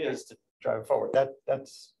what it is to drive forward.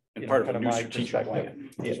 That's part of my strategic plan.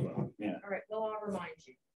 Yeah. Yeah. All right. Well, I'll remind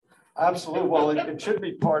you. Absolutely. Well, it should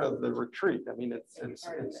be part of the retreat. I mean, it's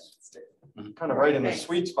kind of right in the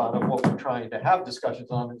sweet spot of what we're trying to have discussions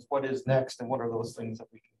on is what is next and what are those things that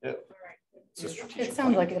we can do. It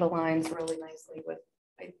sounds like it aligns really nicely with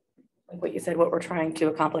like what you said, what we're trying to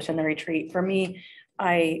accomplish in the retreat. For me,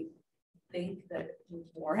 I think that it would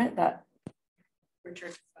warrant that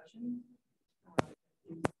retreat discussion.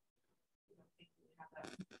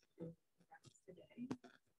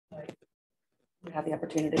 We have the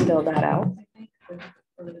opportunity to build that out, I think,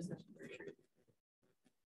 for the discussion retreat.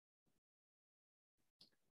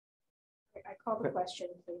 I call the question,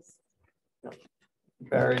 please.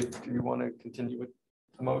 Barry, do you want to continue with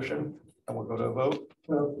the motion and we'll go to a vote?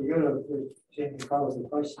 Well, if you're going to, Jamie calls the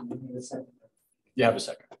question, you need a second. You have a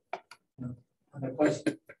second. No, on the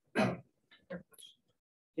question.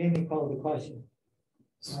 Jamie called the question.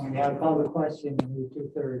 When you have called the question, you need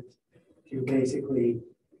 2/3 to basically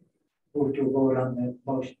move to a vote on the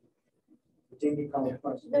motion. Jamie called the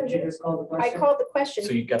question. Did you just call the I question? called the question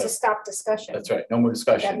So you gotta- to stop discussion. That's right. No more That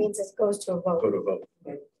discussion. means it goes to a vote. Go to a vote.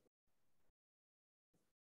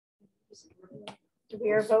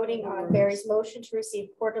 We are voting on Barry's motion to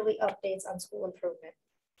receive quarterly updates on school improvement.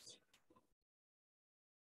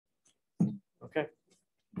 Okay.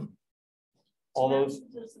 All those,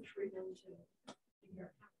 That's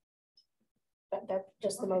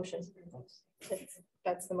just the motion.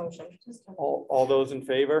 That's the motion. all those in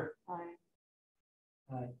favor? Aye.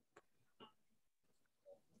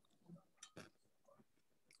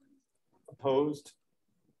 Opposed?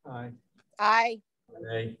 Aye. Aye.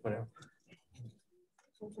 Nay, whatever.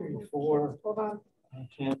 4. Hold on.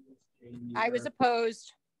 I was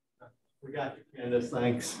opposed. We got you, Candace,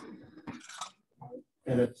 thanks.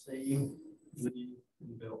 And abstaining, Lee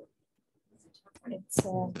and Bill. It's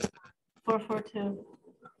 442.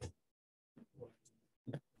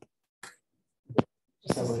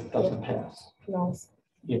 So it doesn't pass. No.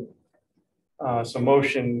 So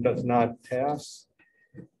motion does not pass.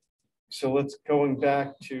 So let's going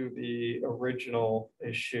back to the original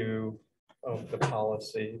issue of the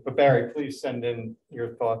policy. But Barry, please send in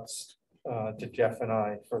your thoughts to Jeff and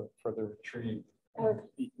I for the retreat.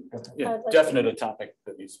 Yeah, I'd like definite a topic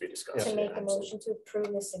that needs to be discussed. To make a motion to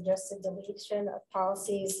approve the suggested deletion of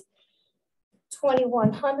policies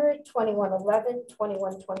 2100, 2111,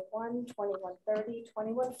 2121, 2130,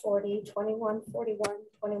 2140, 2141,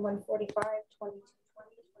 2145, 2220,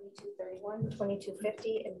 2231,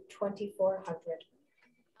 2250, and 2400.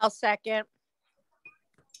 I'll second.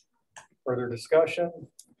 Further discussion?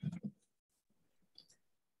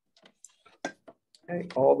 Okay,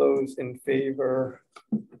 all those in favor,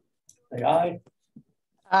 say aye.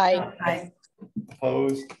 Aye. Aye.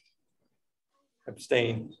 Opposed?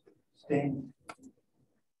 Abstain. Abstain.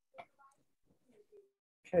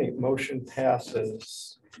 Okay, motion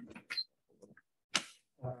passes.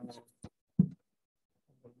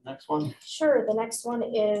 Next one. Sure, the next one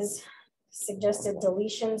is suggested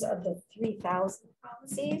deletions of the 3000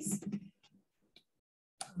 policies.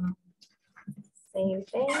 Same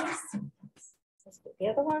things. Let's put the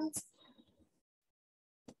other ones.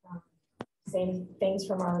 Same things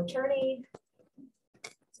from our attorney.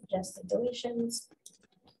 Suggested deletions.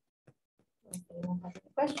 If anyone has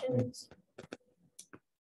any questions.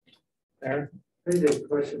 Aaron? Pretty good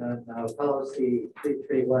question on policy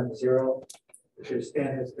 3310, which is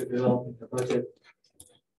standards for developing the budget.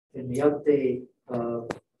 In the update, the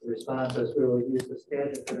response is we will use the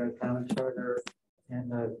standards in our common charter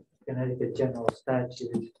and the Connecticut General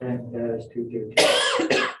Statute 10-222.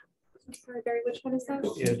 Sorry, Barry, which one is that?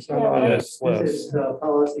 Yeah, it's not on this This list. is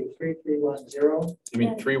policy 3310. You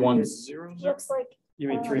mean 310? Looks like You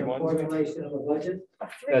mean the 310? Formulation of a budget.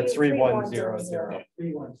 That's 3100.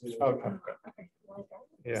 310. Okay.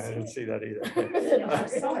 Yeah, I didn't see that either. I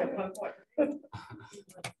saw it at one point.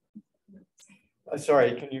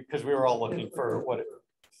 Sorry, can you, because we were all looking for what it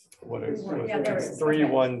Yeah, there it was is.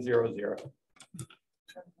 3100.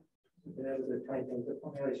 That was a typo, the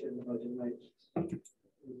formulation of the budget, right?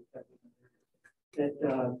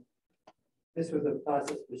 That this was a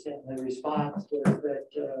process percent. The response was that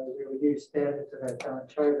we would use standards in our town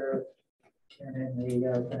charter and in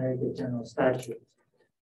the Connecticut General Statute.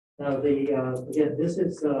 Now, again, this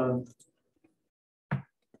is a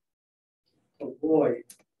void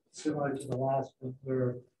similar to the last one,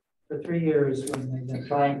 where for 3 years when we've been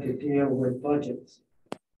trying to deal with budgets,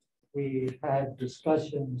 we've had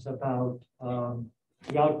discussions about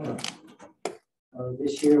the outcome.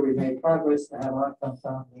 This year we made progress to have outcomes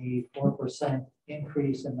on the 4%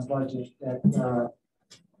 increase in the budget that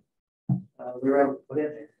we were able to put in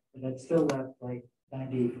there. And it's still left like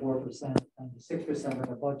 94%, 96% of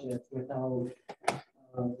the budget without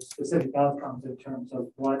specific outcomes in terms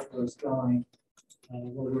of what was going,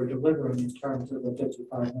 what we're delivering in terms of the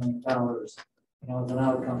 $55 million, as an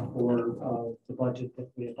outcome for the budget that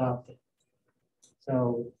we adopted.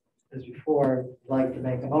 So as before, I'd like to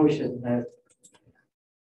make a motion that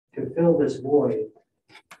to fill this void,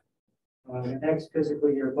 the next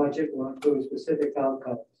fiscal year budget will include specific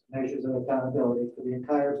outcomes, measures of accountability for the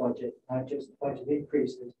entire budget, not just budget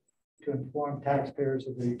increases, to inform taxpayers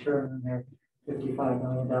of the return on their $55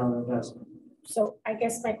 million investment. So I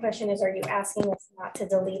guess my question is, are you asking us not to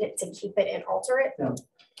delete it, to keep it and alter it? No.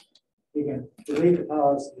 You can delete the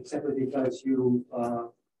policy simply because you,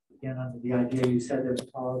 again, under the idea you said that the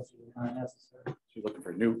policy is not necessary. You're looking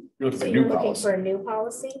for new, you're looking So for you're new looking policy. for a new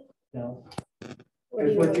policy? No. What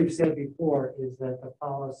do you What want? you've said before is that the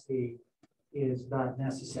policy is not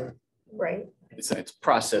necessary. Right. It's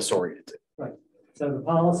process oriented. Right. So the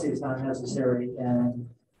policy is not necessary, and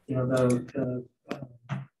the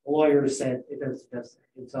lawyer said it does this,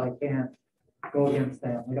 and so I can't go against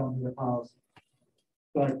that. We don't need a policy.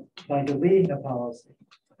 But by deleting the policy,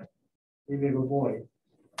 we leave a void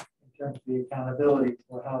in terms of the accountability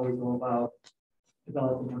for how we go about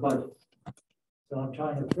developing the budget. So I'm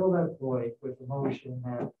trying to fill that void with the motion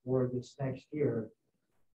that for this next year,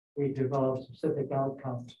 we develop specific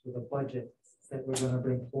outcomes for the budget that we're going to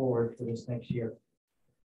bring forward for this next year.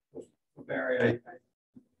 Barry, I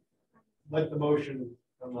let the motion,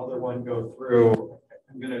 another one go through.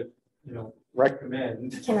 I'm gonna,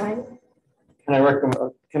 recommend. Can I?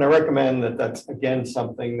 Can I recommend that that's again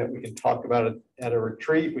something that we can talk about at a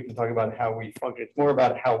retreat? We can talk about how we function. It's more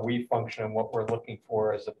about how we function and what we're looking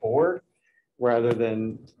for as a board, rather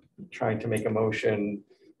than trying to make a motion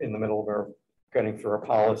in the middle of our getting through our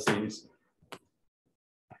policies.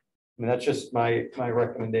 I mean, that's just my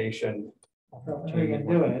recommendation. We can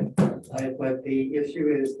do it, but the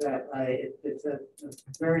issue is that it's a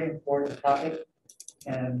very important topic.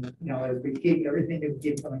 And, as we keep everything that we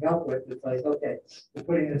keep coming up with, it's like, okay, we're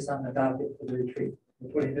putting this on the docket for the retreat. We're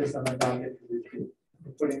putting this on the docket for the retreat.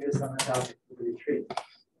 We're putting this on the docket for the retreat,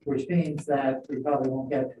 which means that we probably won't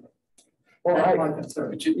get to it. Well, that's my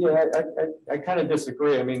concern. I kind of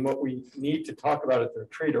disagree. I mean, what we need to talk about at the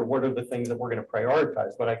retreat are what are the things that we're going to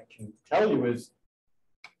prioritize. What I can tell you is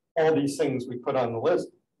all these things we put on the list,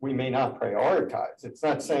 we may not prioritize. It's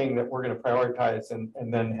not saying that we're going to prioritize and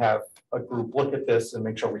then have a group look at this and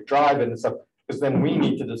make sure we drive it and stuff, because then we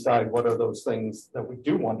need to decide what are those things that we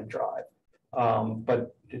do want to drive.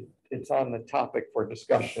 But it's on the topic for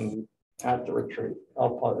discussion at the retreat.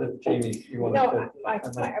 I'll pause. Jamie, you want to?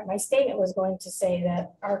 My statement was going to say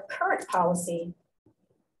that our current policy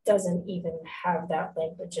doesn't even have that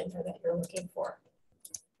language in there that you're looking for.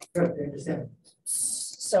 Good, I understand.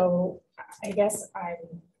 So I guess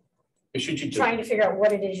I'm trying to figure out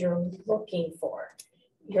what it is you're looking for.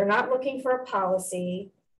 You're not looking for a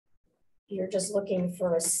policy. You're just looking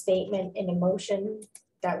for a statement in a motion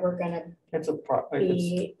that we're going to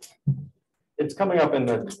it's coming up in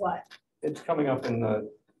the what? It's coming up in the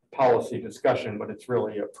policy discussion, but it's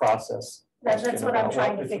really a process. That's what I'm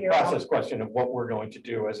trying to figure out. Process question of what we're going to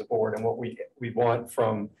do as a board and what we want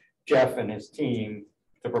from Jeff and his team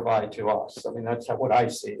to provide to us. I mean, that's what I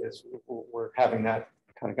see is we're having that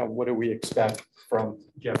kind of what do we expect from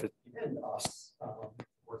Jeff and us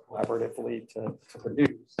work collaboratively to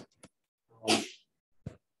produce.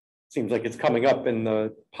 Seems like it's coming up in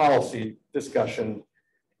the policy discussion.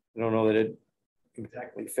 I don't know that it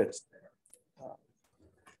exactly fits there.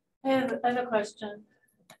 I have a question,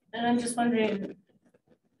 and I'm just wondering,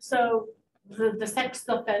 so the sex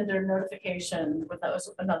offender notification, that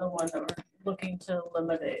was another one that we're looking to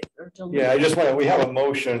eliminate or delete. Yeah, I just want to, we have a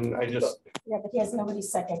motion, Yeah, but he has nobody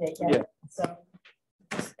seconded yet. Yeah. So,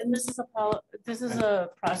 and this is a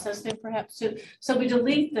process thing perhaps too. So we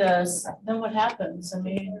delete this, then what happens? I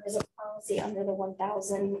mean, there is a policy under the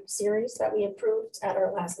 1000 series that we approved at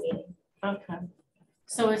our last meeting. Okay,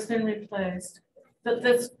 so it's been replaced.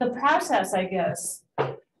 The process, I guess,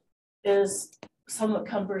 is somewhat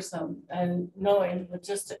cumbersome, and knowing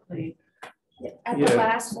logistically. At the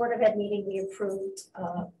last Board of Ed meeting, we approved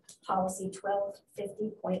policy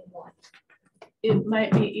 1250.1. It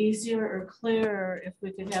might be easier or clearer if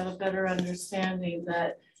we could have a better understanding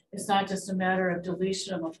that it's not just a matter of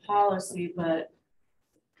deletion of a policy, but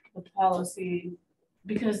the policy,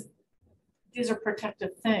 because these are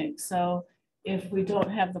protective things. So if we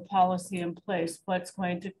don't have the policy in place, what's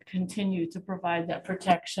going to continue to provide that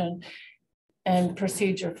protection and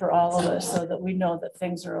procedure for all of us so that we know that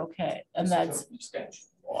things are okay? And that's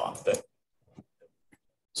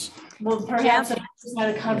well, perhaps if we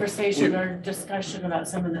had a conversation or discussion about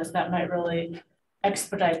some of this, that might really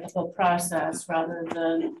expedite the whole process rather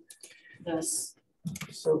than this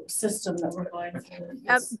system that we're going through.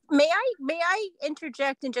 May I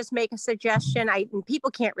interject and just make a suggestion?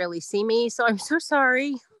 People can't really see me, so I'm so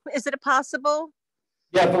sorry. Is it possible?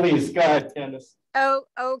 Yeah, please. Go ahead, Candace. Oh,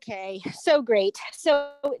 okay. So great.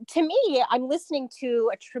 So to me, I'm listening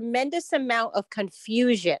to a tremendous amount of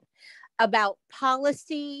confusion about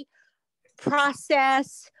policy,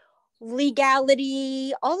 process,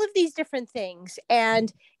 legality, all of these different things.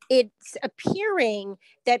 And it's appearing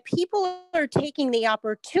that people are taking the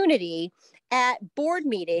opportunity at board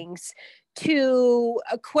meetings to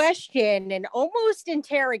question and almost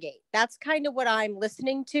interrogate. That's kind of what I'm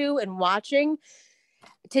listening to and watching,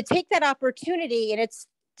 to take that opportunity. And it's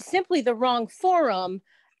simply the wrong forum.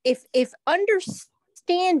 If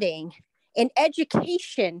understanding and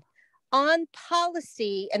education on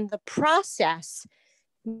policy and the process,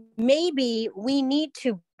 maybe we need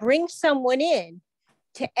to bring someone in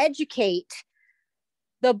to educate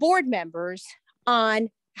the board members on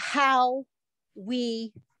how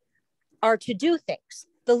we are to do things,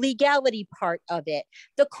 the legality part of it,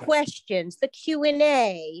 the questions, the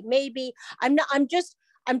Q&A, maybe I'm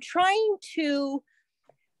trying to,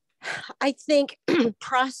 I think,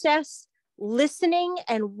 process listening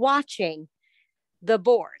and watching the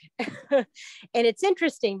board. And it's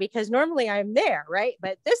interesting because normally I'm there, right?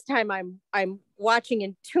 But this time I'm watching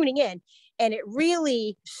and tuning in, and it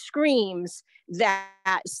really screams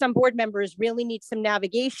that some board members really need some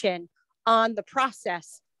navigation on the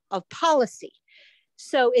process of policy.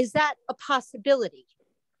 So is that a possibility?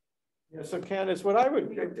 Yeah, so Candace, what I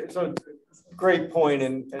would, it's a great point,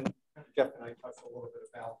 and Jeff and I talked a little bit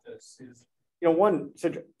about this, is,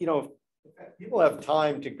 if people have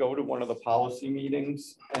time to go to one of the policy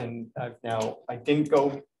meetings, and I didn't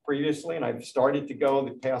go previously, and I've started to go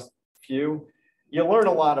the past few, you learn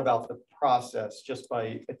a lot about the process just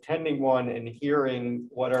by attending one and hearing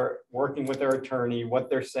working with their attorney, what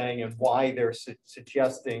they're saying and why they're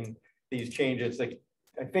suggesting these changes that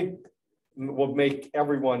I think will make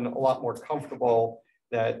everyone a lot more comfortable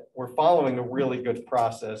that we're following a really good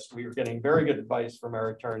process. We are getting very good advice from our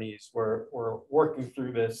attorneys. We're working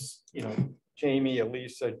through this, Jamie,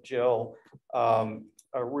 Elisa, Jill, are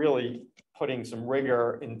really putting some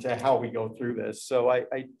rigor into how we go through this. So I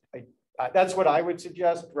that's what I would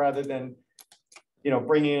suggest, rather than,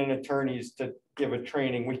 bringing in attorneys to give a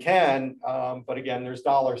training. We can, but again, there's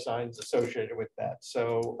dollar signs associated with that.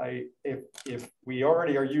 So if we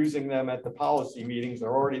already are using them at the policy meetings,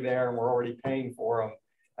 they're already there and we're already paying for them,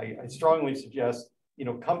 I strongly suggest,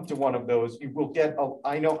 come to one of those. You will get,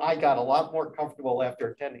 I know I got a lot more comfortable after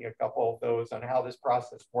attending a couple of those on how this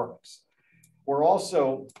process works. We're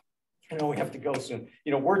also, we have to go soon.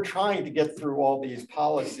 We're trying to get through all these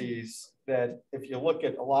policies that, if you look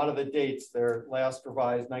at a lot of the dates, they're last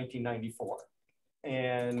revised 1994.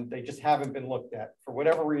 And they just haven't been looked at. For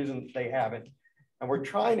whatever reason, they haven't. And we're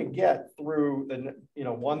trying to get through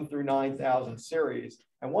the 1 through 9,000 series.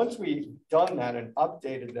 And once we've done that and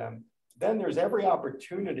updated them, then there's every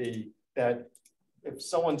opportunity that if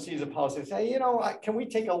someone sees a policy, say, can we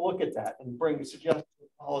take a look at that and suggest to the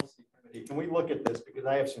policy committee? Can we look at this? Because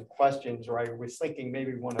I have some questions, or I was thinking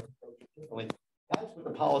maybe we want to approach it differently. That's what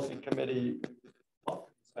the policy committee is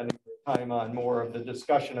spending time on, more of the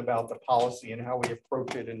discussion about the policy and how we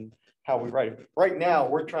approach it and how we write it. Right now,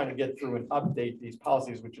 we're trying to get through and update these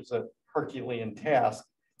policies, which is a Herculean task,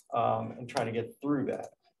 and trying to get through that.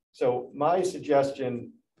 So my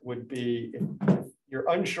suggestion would be, if you're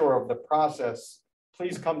unsure of the process,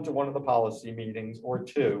 please come to one of the policy meetings or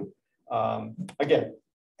two. Again,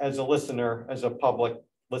 as a listener, as a public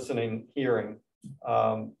listening hearing,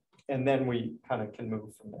 and then we kind of can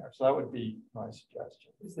move from there. So that would be my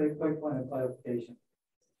suggestion. Just a quick point of clarification.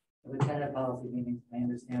 I've attended policy meetings, I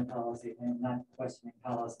understand policy, I am not questioning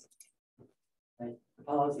policy. Right? The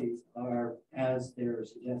policies are as they're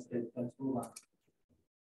suggested, let's move on.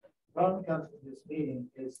 The problem comes to this meeting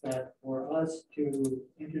is that for us to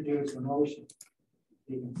introduce a motion to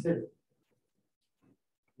be considered,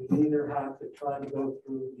 we either have to try to go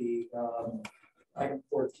through the item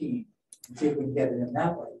 14 and see if we can get it in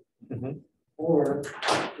that way. Or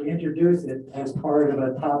we introduce it as part of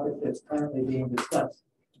a topic that's currently being discussed.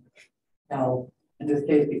 Now, in this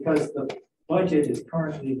case, because the budget is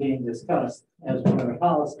currently being discussed as one of the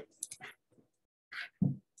policies,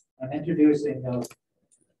 I'm introducing a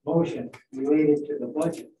motion related to the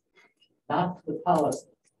budget, not to the policy.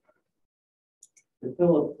 The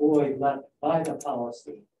fill a void left by the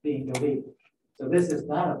policy being deleted. So this is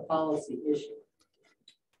not a policy issue.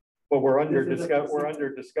 But we're under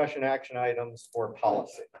discussion action items for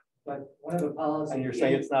policy. But one of the policies. And you're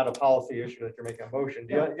saying it's not a policy issue that you're making a motion.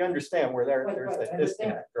 Do you understand where there's that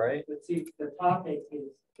disconnect, right? But see, the topic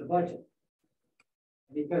is the budget.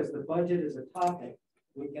 Because the budget is a topic,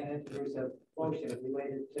 we can introduce a motion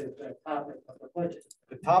related to the topic of the budget.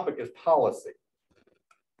 The topic is policy.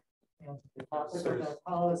 And the topic of that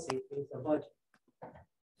policy is the budget.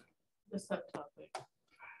 The subtopic.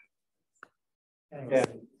 Anyway,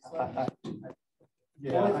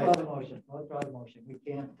 Yeah, withdraw the motion. Withdraw the motion. We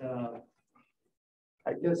can't.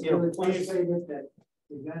 I just really frustrated that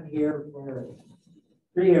we've been here for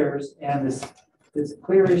 3 years, and this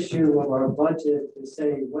clear issue of our budget to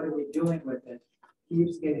say what are we doing with it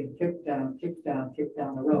keeps getting kicked down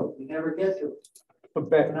the road. We never get to it.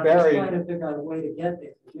 But and I'm just trying to figure out a way to get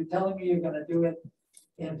there. If you're telling me you're going to do it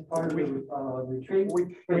in part of the retreat,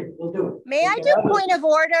 great, we'll do it. May I do point of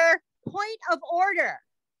order? Point of order.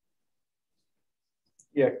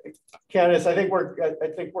 Yeah, Candace, I think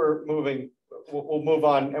we're moving. We'll move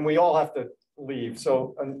on, and we all have to leave.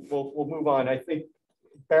 So we'll move on. I think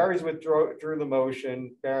Barry's drew the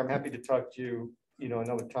motion. Barry, I'm happy to talk to you,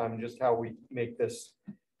 another time, just how we make this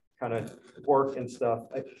kind of work and stuff.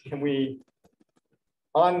 Can we,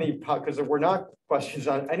 because we're not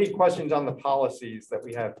any questions on the policies that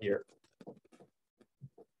we have here.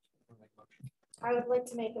 I would like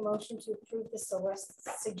to make a motion to approve the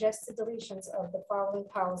suggested deletions of the following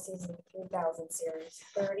policies in the 3000 series: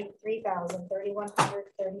 33,000, 3,100,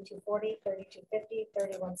 3,240, 3,250,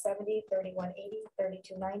 3,170, 3,180,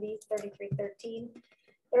 3,290, 3,313,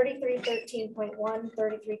 3313.1,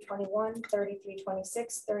 3321,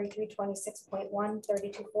 3326, 3326.1,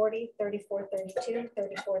 3240, 3432,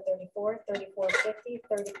 3434, 3450,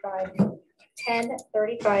 3510,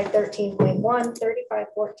 3513.1,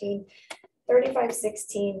 3514,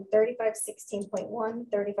 3516, 3516.1,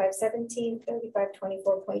 3517,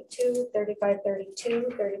 3524.2, 3532,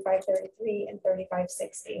 3533, and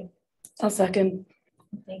 3560. I'll second.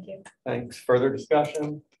 Thank you. Thanks. Further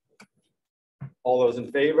discussion? All those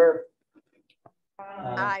in favor?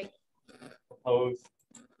 Aye. Opposed?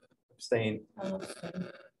 Abstain?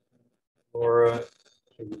 Laura?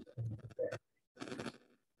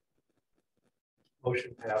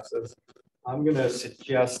 Motion passes. I'm going to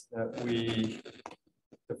suggest that we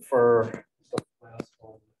defer the last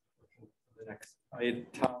one to the next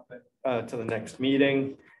topic, to the next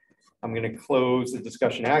meeting. I'm going to close the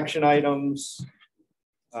discussion action items.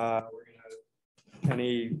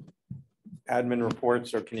 Any admin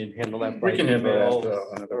reports, or can you handle that by We can handle email?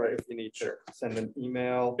 that, Or if you need to send an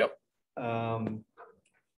email. Yep.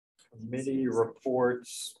 Committee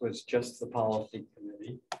reports was just the policy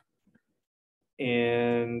committee.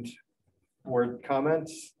 And board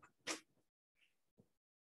comments?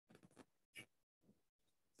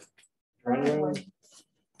 I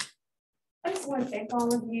just want to thank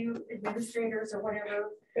all of you administrators or whatever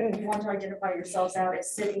you want to identify yourselves out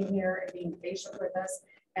as sitting here and being patient with us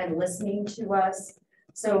and listening to us.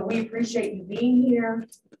 So we appreciate you being here.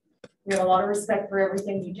 We have a lot of respect for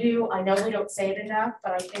everything you do. I know we don't say it enough,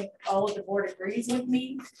 but I think all of the board agrees with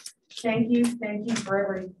me. Thank you for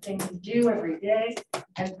everything you do every day.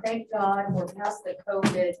 And thank God we're past the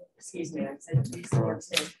COVID, excuse me, I said these words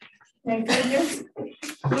too. Thank goodness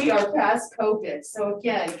we are past COVID. So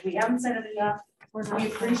again, we haven't said it enough. We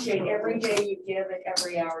appreciate every day you give and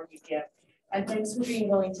every hour you give. And thanks for being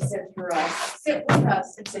willing to sit with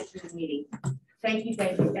us and sit through the meeting. Thank you.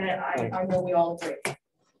 And I know we all agree.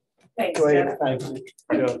 Thanks. Thank you.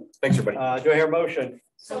 Yeah. Thanks, everybody. Do I hear a motion?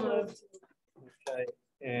 So moved. Okay,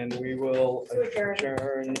 and we will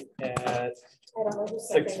adjourn at I don't know who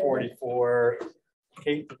seconded it. 6:44.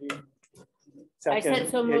 Kate, did you I second? said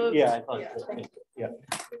so moved. Yeah, I thought so. Yeah.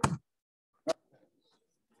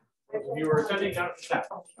 You were attending down at the staff.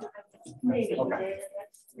 Maybe. Okay.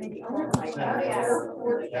 Maybe.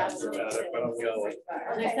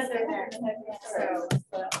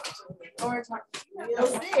 You'll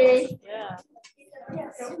see. Yeah.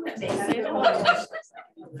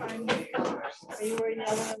 Are you wearing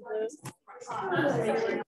yellow and blue?